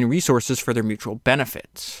combine resources for their mutual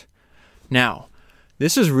benefit. Now,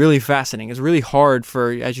 this is really fascinating. It's really hard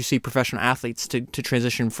for, as you see, professional athletes to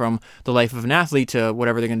transition from the life of an athlete to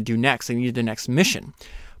whatever they're going to do next. They need their next mission.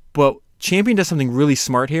 But Champion does something really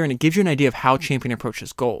smart here, and it gives you an idea of how Champion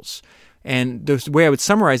approaches goals. And the way I would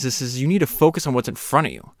summarize this is you need to focus on what's in front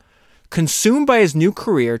of you. Consumed by his new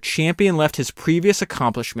career, Champion left his previous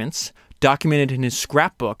accomplishments, documented in his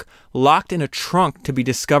scrapbook, locked in a trunk to be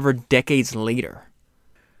discovered decades later.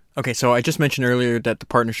 Okay, so I just mentioned earlier that the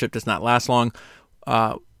partnership does not last long.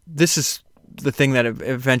 This is the thing that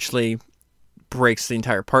eventually breaks the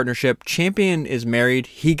entire partnership. Champion is married.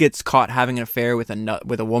 He gets caught having an affair with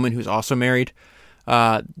a woman who's also married.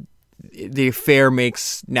 The affair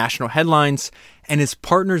makes national headlines, and his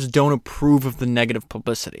partners don't approve of the negative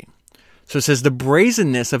publicity. So it says the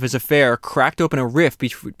brazenness of his affair cracked open a rift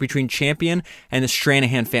between Champion and the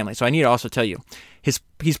Stranahan family. So I need to also tell you, it's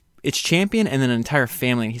Champion and then an entire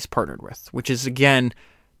family he's partnered with, which is, again,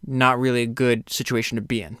 not really a good situation to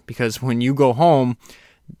be in, because when you go home,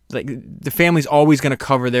 like the family's always going to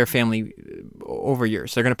cover their family over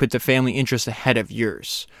yours. They're going to put the family interest ahead of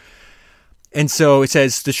yours. And so it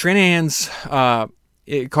says the Stranahans,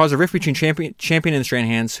 it caused a rift between Champion and the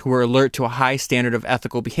Stranahans, who were alert to a high standard of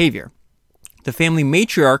ethical behavior. The family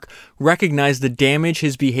matriarch recognized the damage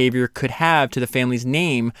his behavior could have to the family's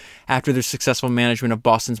name after their successful management of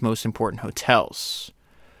Boston's most important hotels.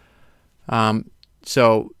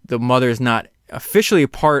 So the mother is not officially a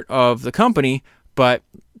part of the company, but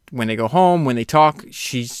when they go home, when they talk,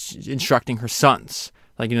 she's instructing her sons.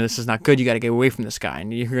 Like, this is not good. You got to get away from this guy.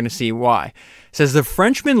 And you're going to see why. It says the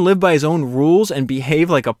Frenchman lived by his own rules and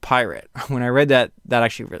behaved like a pirate. When I read that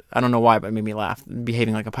actually, I don't know why, but it made me laugh.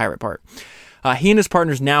 Behaving like a pirate part. He and his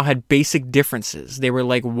partners now had basic differences. They were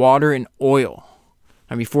like water and oil.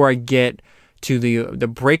 Now, before I get to the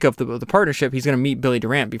breakup of the partnership, he's going to meet Billy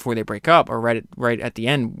Durant before they break up, or right at the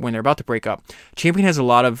end when they're about to break up. Champion has a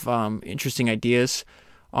lot of interesting ideas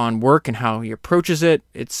on work and how he approaches it.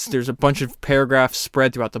 There's a bunch of paragraphs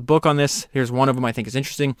spread throughout the book on this. Here's one of them I think is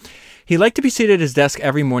interesting. He liked to be seated at his desk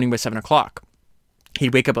every morning by 7 o'clock.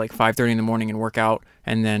 He'd wake up at like 5:30 in the morning and work out,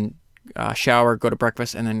 and then shower, go to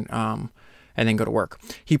breakfast, and then go to work.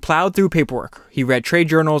 He plowed through paperwork. He read trade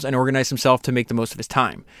journals and organized himself to make the most of his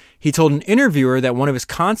time. He told an interviewer that one of his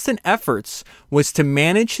constant efforts was to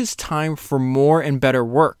manage his time for more and better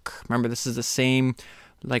work. Remember, this is the same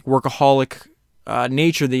like workaholic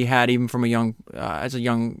nature that he had even from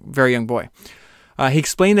very young boy. He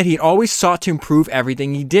explained that he always sought to improve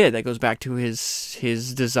everything he did. That goes back to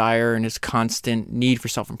his desire and his constant need for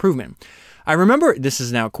self-improvement. I remember, this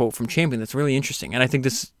is now a quote from Champion that's really interesting, and I think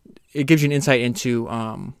it gives you an insight into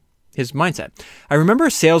his mindset. I remember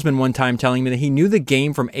a salesman one time telling me that he knew the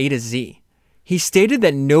game from A to Z. He stated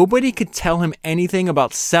that nobody could tell him anything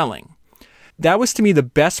about selling. That was to me the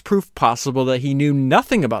best proof possible that he knew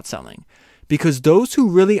nothing about selling. Because those who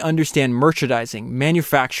really understand merchandising,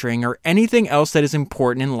 manufacturing, or anything else that is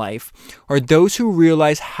important in life are those who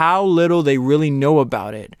realize how little they really know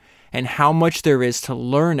about it and how much there is to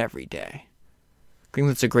learn every day. I think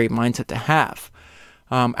that's a great mindset to have.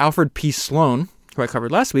 Alfred P. Sloan, who I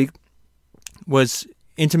covered last week, was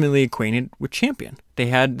intimately acquainted with Champion.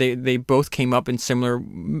 They both came up in similar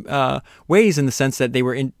ways in the sense that they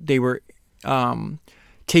were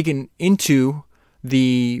taken into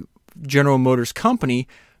the General Motors company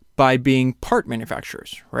by being part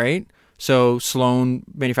manufacturers, right? So Sloan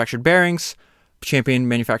manufactured bearings, Champion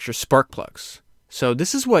manufactures spark plugs. So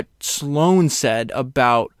this is what Sloan said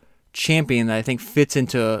about Champion that I think fits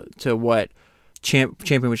into what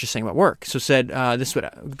Champion was just saying about work. So said, this is what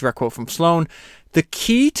a direct quote from Sloan, the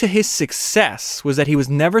key to his success was that he was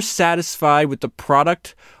never satisfied with the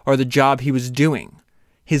product or the job he was doing.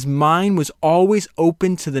 His mind was always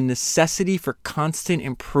open to the necessity for constant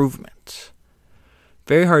improvement.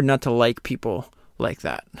 Very hard not to like people like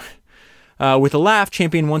that. With a laugh,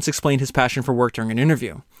 Champion once explained his passion for work during an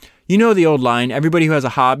interview. You know the old line, everybody who has a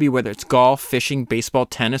hobby, whether it's golf, fishing, baseball,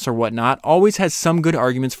 tennis, or whatnot, always has some good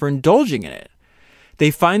arguments for indulging in it. They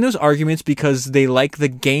find those arguments because they like the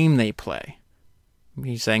game they play.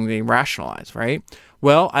 He's saying they rationalize, right?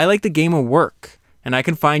 Well, I like the game of work, and I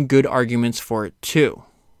can find good arguments for it too.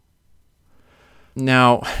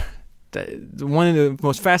 Now, one of the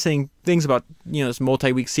most fascinating things about this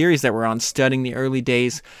multi-week series that we're on, studying the early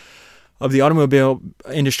days of the automobile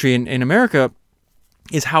industry in America,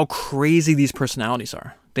 is how crazy these personalities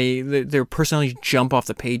are. Their personalities jump off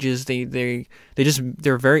the pages.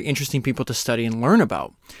 They're very interesting people to study and learn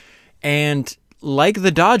about. And like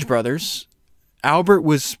the Dodge brothers, Albert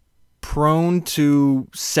was prone to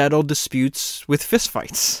settle disputes with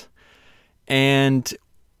fistfights. And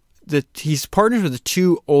he's partners with the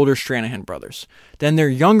two older Stranahan brothers. Then their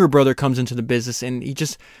younger brother comes into the business, and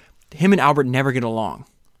him and Albert never get along.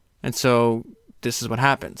 And so this is what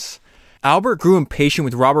happens. Albert grew impatient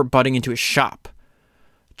with Robert butting into his shop.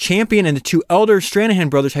 Champion and the two elder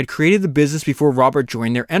Stranahan brothers had created the business before Robert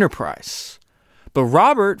joined their enterprise. But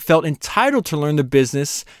Robert felt entitled to learn the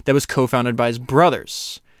business that was co-founded by his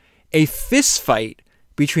brothers. A fist fight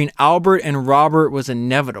between Albert and Robert was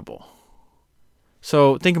inevitable.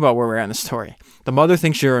 So think about where we're at in the story. The mother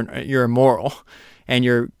thinks you're immoral and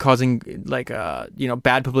you're causing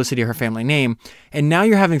bad publicity to her family name, and now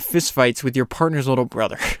you're having fist fights with your partner's little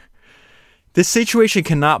brother. This situation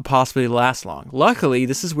cannot possibly last long. Luckily,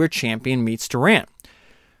 this is where Champion meets Durant,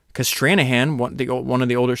 because Stranahan, one of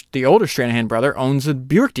the older Stranahan brother, owns a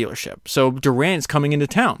Buick dealership. So Durant is coming into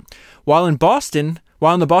town. While in the Boston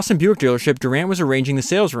Buick dealership, Durant was arranging the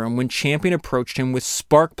sales room when Champion approached him with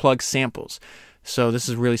spark plug samples. So this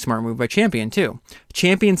is a really smart move by Champion too.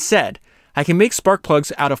 Champion said, "I can make spark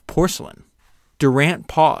plugs out of porcelain." Durant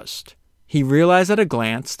paused. He realized at a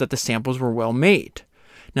glance that the samples were well made.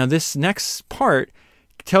 Now, this next part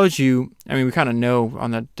tells you, we kind of know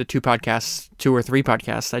on the two or three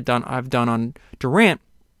podcasts I've done on Durant,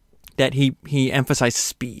 that he emphasized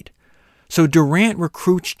speed. So Durant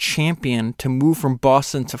recruits Champion to move from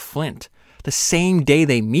Boston to Flint the same day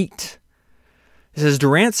they meet. It says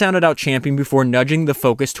Durant sounded out Champion before nudging the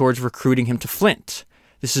focus towards recruiting him to Flint.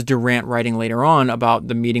 This is Durant writing later on about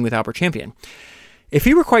the meeting with Albert Champion. If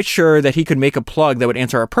he were quite sure that he could make a plug that would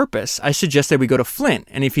answer our purpose, I suggested we go to Flint,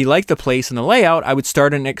 and if he liked the place and the layout, I would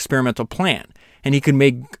start an experimental plan. And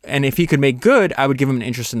if he could make good, I would give him an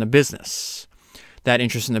interest in the business. That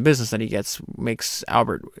interest in the business that he gets makes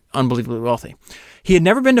Albert unbelievably wealthy. He had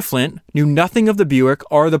never been to Flint, knew nothing of the Buick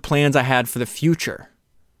or the plans I had for the future.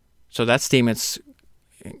 So that statement's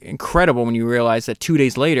incredible when you realize that 2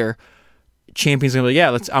 days later, Champion's going to be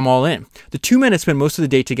like, I'm all in. The two men had spent most of the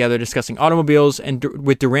day together discussing automobiles and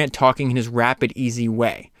with Durant talking in his rapid, easy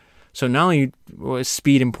way. So not only was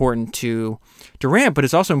speed important to Durant, but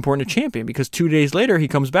it's also important to Champion because 2 days later he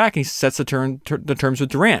comes back and he sets the terms with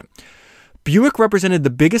Durant. Buick represented the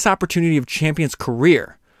biggest opportunity of Champion's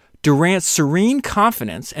career. Durant's serene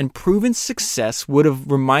confidence and proven success would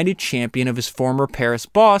have reminded Champion of his former Paris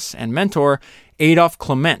boss and mentor, Adolphe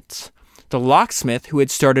Clement, the locksmith who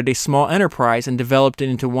had started a small enterprise and developed it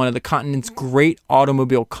into one of the continent's great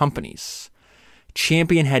automobile companies.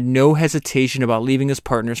 Champion had no hesitation about leaving his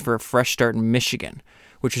partners for a fresh start in Michigan,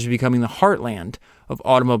 which was becoming the heartland of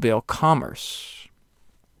automobile commerce.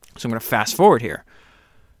 So I'm going to fast forward here.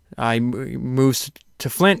 He moves to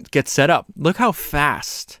Flint, gets set up. Look how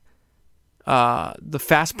fast, the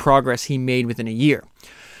fast progress he made within a year.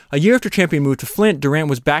 A year after Champion moved to Flint, Durant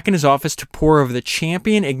was back in his office to pore over the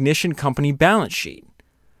Champion Ignition Company balance sheet.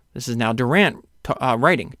 This is now Durant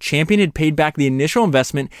writing. Champion had paid back the initial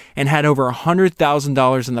investment and had over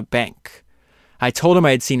 $100,000 in the bank. I told him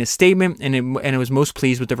I had seen his statement and I was most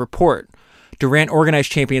pleased with the report. Durant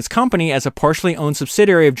organized Champion's company as a partially owned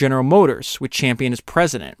subsidiary of General Motors, with Champion as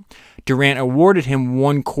president. Durant awarded him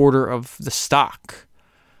 1/4 of the stock.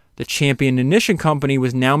 The Champion Ignition Company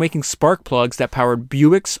was now making spark plugs that powered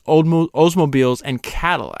Buicks, Oldsmobiles, and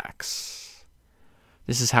Cadillacs.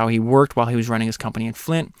 This is how he worked while he was running his company in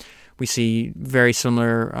Flint. We see very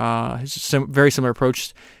similar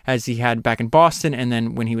approach as he had back in Boston and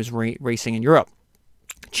then when he was racing in Europe.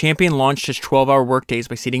 Champion launched his 12-hour workdays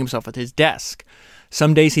by seating himself at his desk.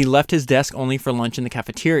 Some days he left his desk only for lunch in the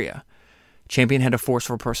cafeteria. Champion had a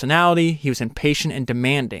forceful personality. He was impatient and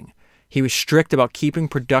demanding. He was strict about keeping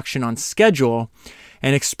production on schedule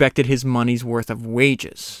and expected his money's worth of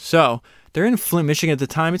wages. So they're in Flint, Michigan at the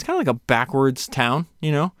time. It's kind of like a backwards town,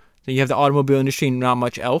 you know. So you have the automobile industry and not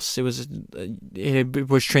much else. It was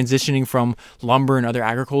transitioning from lumber and other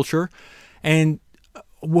agriculture. And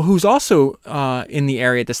who's also in the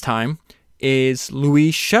area at this time is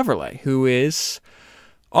Louis Chevrolet, who is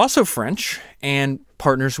also French and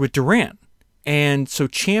partners with Durant. And so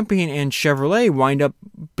Champion and Chevrolet wind up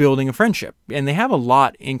building a friendship, and they have a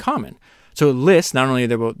lot in common. So it lists, not only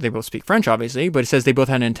they both speak French, obviously, but it says they both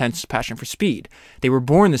had an intense passion for speed. They were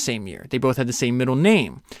born the same year. They both had the same middle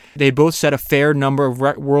name. They both set a fair number of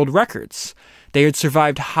world records. They had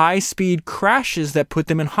survived high-speed crashes that put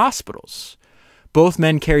them in hospitals. Both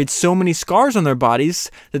men carried so many scars on their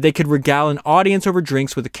bodies that they could regale an audience over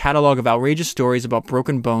drinks with a catalog of outrageous stories about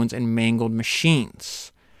broken bones and mangled machines.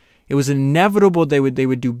 It was inevitable they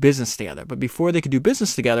would do business together. But before they could do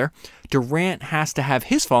business together, Durant has to have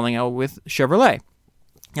his falling out with Chevrolet.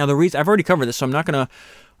 Now, the reason I've already covered this, so I'm not going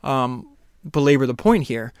to belabor the point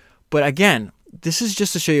here. But again, this is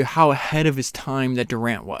just to show you how ahead of his time that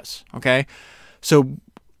Durant was. Okay, so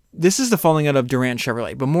this is the falling out of Durant and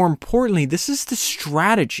Chevrolet. But more importantly, this is the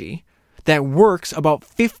strategy that works about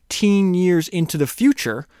 15 years into the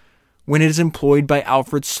future when it is employed by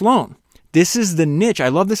Alfred Sloan. This is the niche. I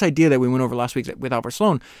love this idea that we went over last week with Albert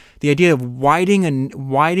Sloan. The idea of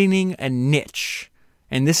widening a niche.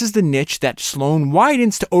 And this is the niche that Sloan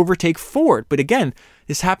widens to overtake Ford. But again,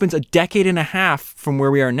 this happens a decade and a half from where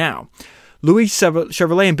we are now. Louis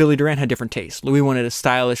Chevrolet and Billy Durant had different tastes. Louis wanted a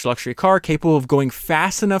stylish luxury car capable of going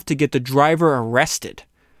fast enough to get the driver arrested.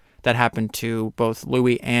 That happened to both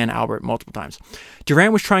Louis and Albert multiple times.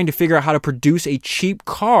 Durant was trying to figure out how to produce a cheap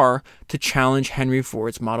car to challenge Henry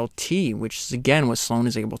Ford's Model T, which is, again, what Sloan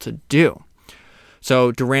is able to do.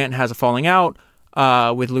 So Durant has a falling out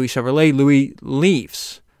with Louis Chevrolet. Louis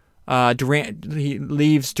leaves. He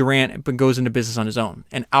leaves Durant but goes into business on his own.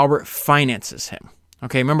 And Albert finances him.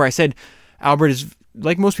 Okay, remember I said Albert is,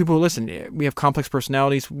 like most people who listen, we have complex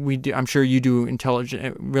personalities. I'm sure you do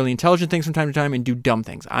really intelligent things from time to time and do dumb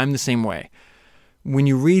things. I'm the same way. When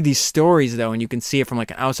you read these stories, though, and you can see it from like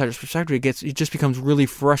an outsider's perspective, it just becomes really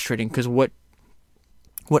frustrating because what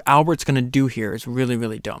Albert's going to do here is really,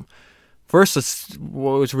 really dumb. First,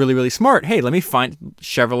 what was really, really smart. Hey, let me find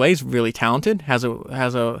Chevrolet's really talented, has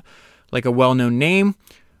a well-known name.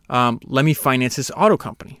 Let me finance his auto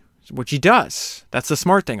company. Which he does. That's the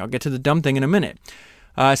smart thing. I'll get to the dumb thing in a minute.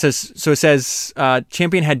 It says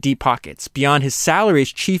Champion had deep pockets. Beyond his salary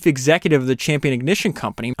as chief executive of the Champion Ignition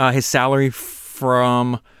Company, his salary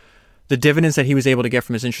from the dividends that he was able to get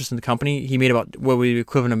from his interest in the company, he made about what would be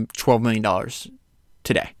equivalent of $12 million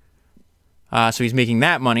today. So he's making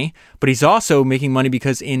that money, but he's also making money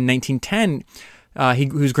because in 1910, he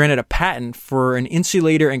was granted a patent for an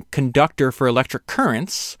insulator and conductor for electric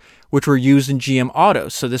currents, which were used in GM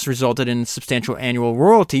autos. So this resulted in substantial annual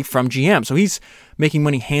royalty from GM. So he's making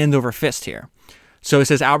money hand over fist here. So it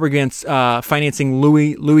says Albert began financing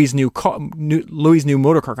Louis's new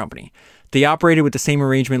motor car company. They operated with the same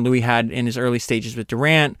arrangement Louis had in his early stages with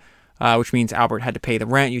Durant, which means Albert had to pay the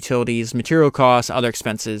rent, utilities, material costs, other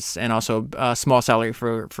expenses, and also a small salary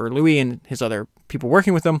for Louis and his other people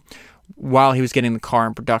working with him while he was getting the car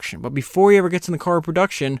in production. But before he ever gets in the car in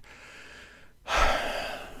production,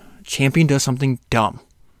 Champion does something dumb.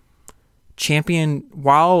 Champion,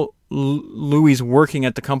 while Louis is working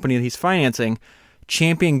at the company that he's financing,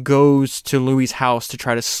 Champion goes to Louis' house to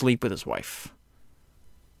try to sleep with his wife.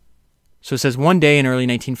 So it says one day in early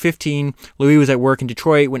 1915, Louis was at work in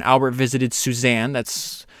Detroit when Albert visited Suzanne,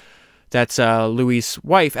 that's Louis'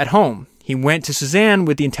 wife, at home. He went to Suzanne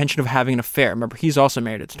with the intention of having an affair. Remember, he's also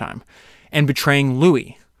married at the time. And betraying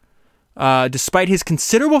Louis. Despite his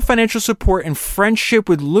considerable financial support and friendship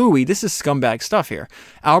with Louis, this is scumbag stuff here,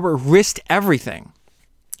 Albert risked everything.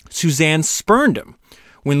 Suzanne spurned him.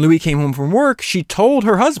 When Louis came home from work, she told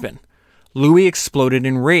her husband. Louis exploded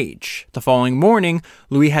in rage. The following morning,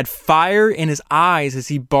 Louis had fire in his eyes as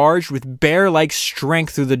he barged with bear-like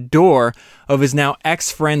strength through the door of his now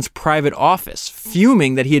ex-friend's private office,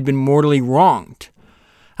 fuming that he had been mortally wronged.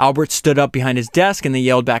 Albert stood up behind his desk and they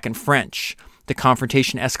yelled back in French. The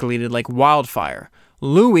confrontation escalated like wildfire.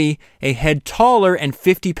 Louis, a head taller and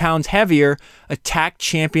 50 pounds heavier, attacked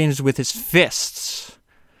Champions with his fists.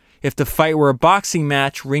 If the fight were a boxing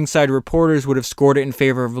match, ringside reporters would have scored it in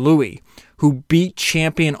favor of Louis, who beat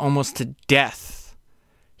Champion almost to death.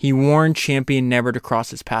 He warned Champion never to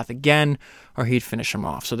cross his path again, or he'd finish him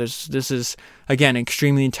off. So this is, again,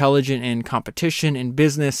 extremely intelligent in competition, in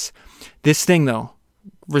business. This thing, though,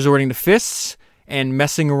 resorting to fists and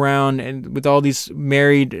messing around and with all these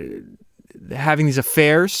married, having these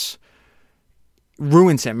affairs,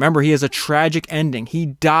 ruins him. Remember, he has a tragic ending. He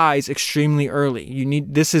dies extremely early.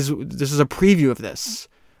 This is a preview of this,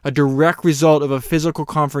 a direct result of a physical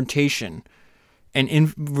confrontation,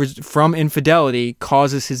 and from infidelity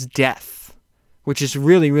causes his death, which is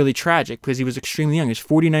really, really tragic because he was extremely young. He's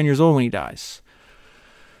 49 years old when he dies.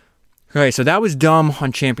 Okay, so that was dumb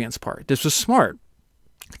on Champion's part. This was smart.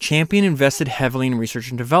 Champion invested heavily in research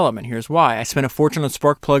and development. Here's why. I spent a fortune on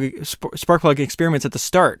spark plug experiments at the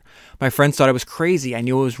start. My friends thought I was crazy. I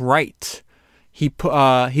knew it was right. He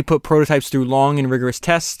put prototypes through long and rigorous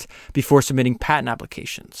tests before submitting patent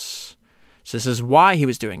applications. So this is why he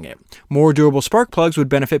was doing it. More durable spark plugs would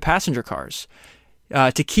benefit passenger cars.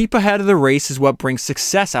 To keep ahead of the race is what brings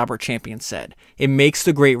success, Albert Champion said. It makes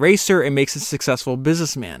the great racer. It makes a successful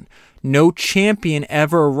businessman. No champion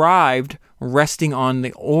ever arrived resting on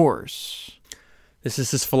the oars. This is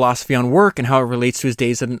his philosophy on work and how it relates to his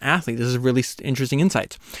days as an athlete. This is really interesting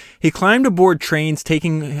insights. He climbed aboard trains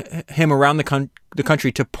taking him around the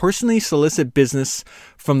country to personally solicit business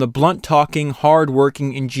from the blunt-talking,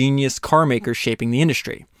 hard-working, ingenious car makers shaping the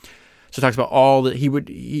industry. So it talks about all that he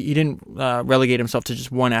didn't relegate himself to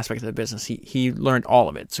just one aspect of the business. He learned all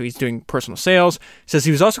of it. So he's doing personal sales. He says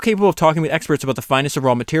he was also capable of talking with experts about the finest of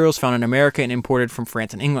raw materials found in America and imported from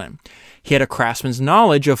France and England. He had a craftsman's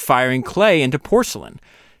knowledge of firing clay into porcelain.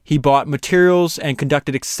 He bought materials and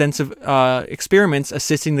conducted extensive experiments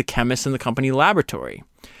assisting the chemists in the company laboratory.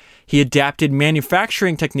 He adapted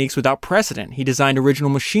manufacturing techniques without precedent. He designed original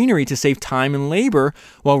machinery to save time and labor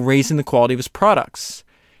while raising the quality of his products.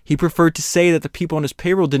 He preferred to say that the people on his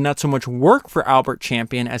payroll did not so much work for Albert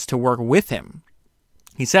Champion as to work with him.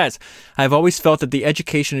 He says, I have always felt that the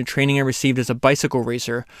education and training I received as a bicycle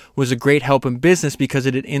racer was a great help in business because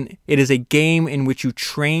it is a game in which you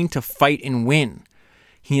train to fight and win.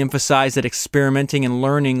 He emphasized that experimenting and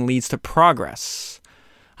learning leads to progress.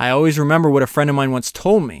 I always remember what a friend of mine once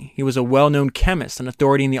told me. He was a well-known chemist, an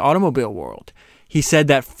authority in the automobile world. He said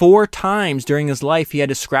that 4 times during his life he had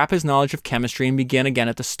to scrap his knowledge of chemistry and begin again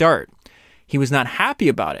at the start. He was not happy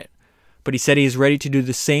about it, but he said he is ready to do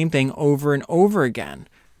the same thing over and over again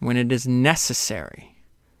when it is necessary.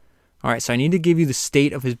 All right, so I need to give you the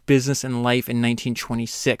state of his business and life in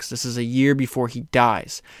 1926. This is a year before he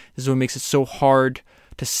dies. This is what makes it so hard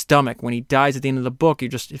to stomach. When he dies at the end of the book,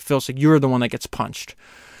 it feels like you're the one that gets punched.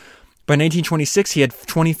 By 1926, he had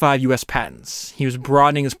 25 U.S. patents. He was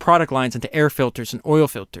broadening his product lines into air filters and oil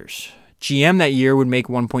filters. GM that year would make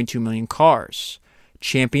 1.2 million cars.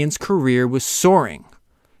 Champion's career was soaring.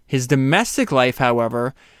 His domestic life,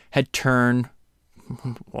 however, had turned,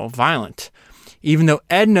 violent. Even though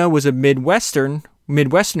Edna was a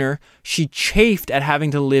Midwesterner, she chafed at having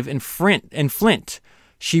to live in Flint.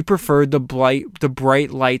 She preferred the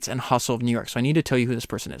bright lights and hustle of New York. So I need to tell you who this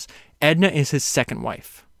person is. Edna is his second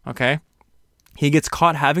wife. Okay? He gets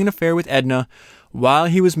caught having an affair with Edna while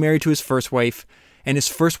he was married to his first wife, and his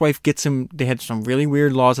first wife gets him, they had some really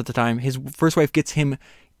weird laws at the time, his first wife gets him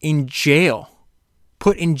in jail,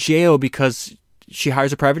 put in jail because she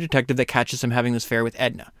hires a private detective that catches him having this affair with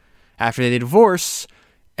Edna. After they divorce,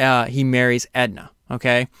 he marries Edna.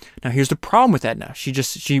 Okay? Now here's the problem with Edna. She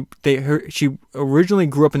originally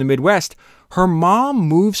grew up in the Midwest. Her mom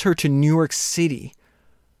moves her to New York City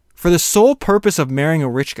for the sole purpose of marrying a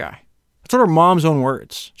rich guy. That's what her mom's own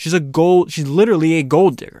words. She's literally a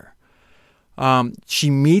gold digger.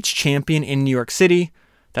 She meets Champion in New York City.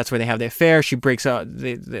 That's where they have the affair. She breaks out.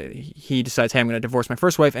 He decides, hey, I'm going to divorce my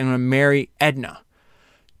first wife and I'm going to marry Edna.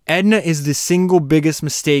 Edna is the single biggest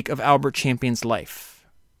mistake of Albert Champion's life.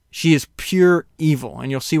 She is pure evil,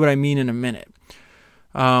 and you'll see what I mean in a minute.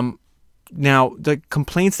 Now, the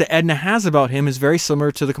complaints that Edna has about him is very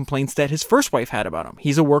similar to the complaints that his first wife had about him.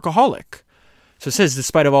 He's a workaholic. So it says,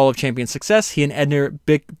 despite of all of Champion's success, he and Edna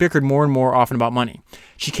bickered more and more often about money.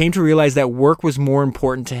 She came to realize that work was more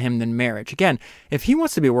important to him than marriage. Again, if he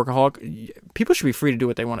wants to be a workaholic, people should be free to do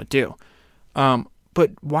what they want to do.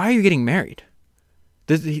 But why are you getting married?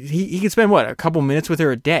 He can spend, a couple minutes with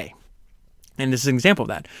her a day. And this is an example of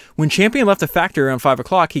that. When Champion left the factory around 5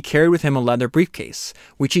 o'clock, he carried with him a leather briefcase,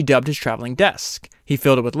 which he dubbed his traveling desk. He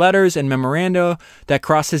filled it with letters and memoranda that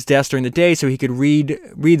crossed his desk during the day so he could read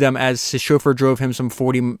them as his chauffeur drove him some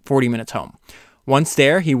 40 minutes home. Once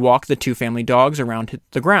there, he walked the 2 family dogs around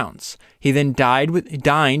the grounds. He then dined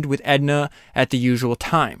with Edna at the usual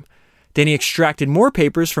time. Then he extracted more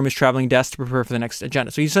papers from his traveling desk to prepare for the next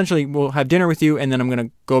agenda. So he essentially will have dinner with you, and then I'm going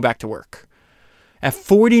to go back to work. At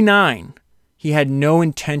 49... he had no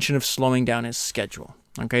intention of slowing down his schedule.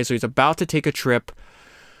 Okay, so he's about to take a trip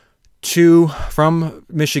from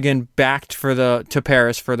Michigan back to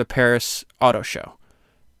Paris for the Paris Auto Show.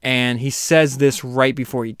 And he says this right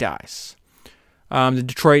before he dies. The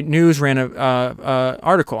Detroit News ran an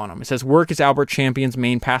article on him. It says, "Work is Albert Champion's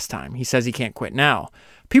main pastime. He says he can't quit now.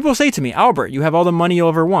 People say to me, 'Albert, you have all the money you'll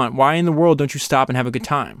ever want. Why in the world don't you stop and have a good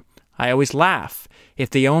time?' I always laugh. If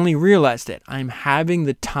they only realized it, I'm having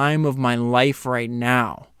the time of my life right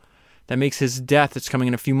now." That makes his death, that's coming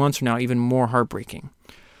in a few months from now, even more heartbreaking.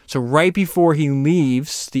 So right before he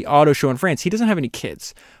leaves the auto show in France, he doesn't have any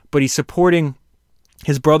kids, but he's supporting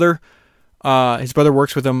his brother. His brother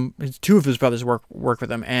works with him. Two of his brothers work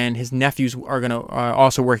with him, and his nephews are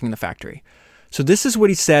also working in the factory. So this is what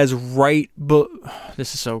he says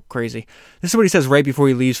this is so crazy. This is what he says right before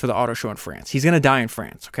he leaves for the auto show in France. He's going to die in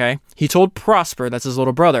France, okay? He told Prosper, that's his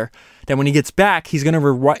little brother, that when he gets back, he's going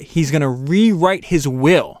to rewrite his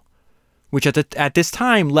will, which at this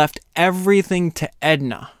time left everything to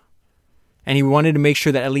Edna. And he wanted to make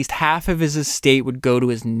sure that at least half of his estate would go to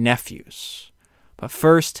his nephews. But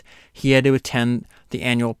first, he had to attend the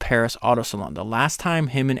annual Paris Auto Salon. The last time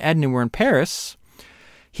him and Edna were in Paris,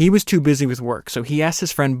 he was too busy with work, so he asked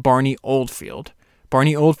his friend Barney Oldfield.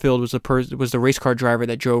 Barney Oldfield was the race car driver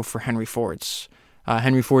that drove for Henry Ford's.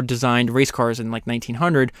 Henry Ford designed race cars in like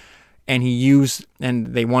 1900, and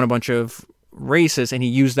they won a bunch of races, and he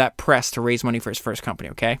used that press to raise money for his first company,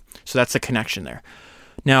 okay? So that's the connection there.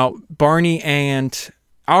 Now, Barney and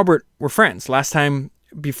Albert were friends. Last time,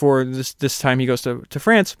 before this time he goes to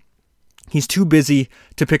France, he's too busy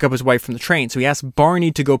to pick up his wife from the train, so he asks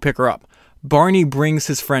Barney to go pick her up. Barney brings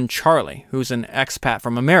his friend Charlie, who's an expat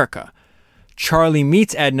from America. Charlie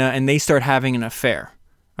meets Edna, and they start having an affair,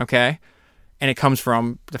 okay? And it comes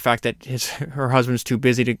from the fact that her husband's too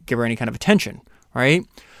busy to give her any kind of attention, right?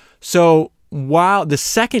 So while the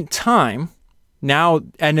second time, now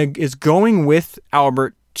Edna is going with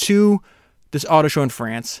Albert to this auto show in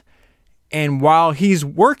France, and while he's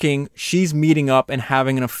working, she's meeting up and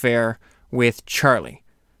having an affair with Charlie.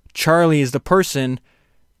 Charlie is the person...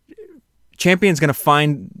 Champion's going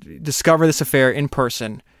to discover this affair in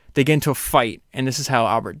person. They get into a fight, and this is how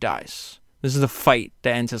Albert dies. This is the fight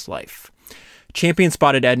that ends his life. Champion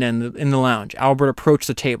spotted Edna in the lounge. Albert approached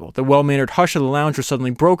the table. The well-mannered hush of the lounge was suddenly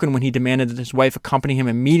broken when he demanded that his wife accompany him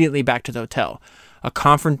immediately back to the hotel. A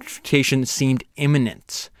confrontation seemed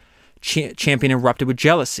imminent. Champion erupted with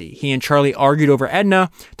jealousy. He and Charlie argued over Edna,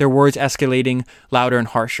 their words escalating louder and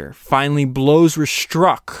harsher. Finally, blows were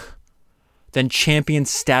struck. Then Champion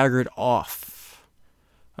staggered off.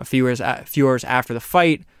 A few hours after the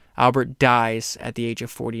fight, Albert dies at the age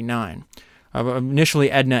of 49.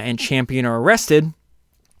 Initially, Edna and Champion are arrested,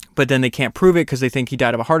 but then they can't prove it because they think he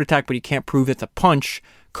died of a heart attack, but he can't prove that the punch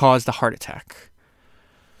caused the heart attack.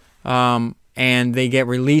 And they get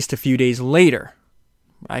released a few days later.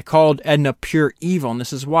 I called Edna pure evil, and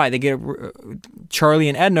this is why. Charlie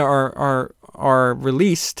and Edna are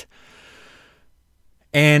released.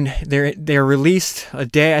 And they're released a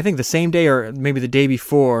day, I think the same day or maybe the day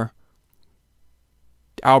before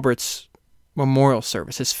Albert's memorial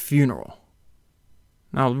service, his funeral.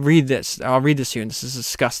 I'll read this to you, and this is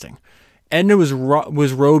disgusting. Edna was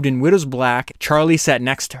robed in widow's black. Charlie sat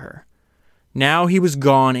next to her. Now he was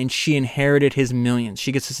gone, and she inherited his millions.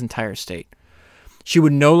 She gets his entire estate. She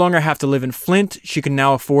would no longer have to live in Flint. She could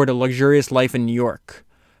now afford a luxurious life in New York.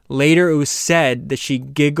 Later, it was said that she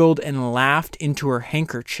giggled and laughed into her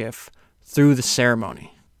handkerchief through the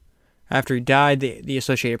ceremony. After he died, the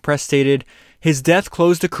Associated Press stated, his death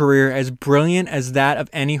closed a career as brilliant as that of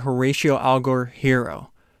any Horatio Alger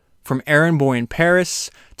hero, from errand boy in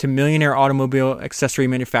Paris to millionaire automobile accessory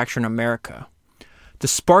manufacturer in America. The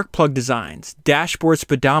spark plug designs, dashboard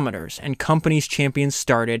speedometers, and companies Champion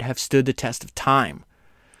started have stood the test of time.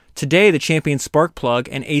 Today, the Champion spark plug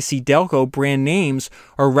and AC Delco brand names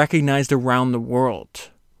are recognized around the world.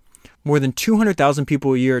 More than 200,000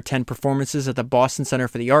 people a year attend performances at the Boston Center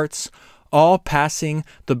for the Arts, all passing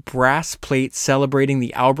the brass plate celebrating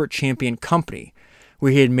the Albert Champion Company,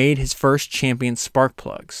 where he had made his first Champion spark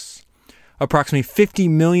plugs. Approximately 50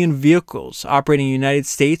 million vehicles operating in the United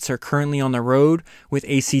States are currently on the road with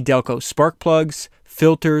AC Delco spark plugs,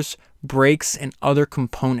 filters, brakes, and other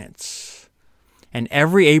components. And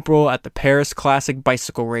every April at the Paris Classic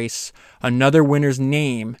Bicycle Race, another winner's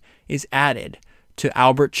name is added to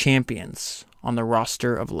Albert Champions on the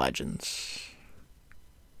roster of legends.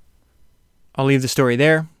 I'll leave the story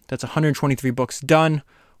there. That's 123 books done,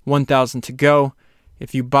 1,000 to go.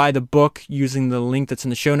 If you buy the book using the link that's in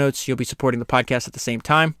the show notes, you'll be supporting the podcast at the same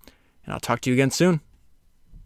time. And I'll talk to you again soon.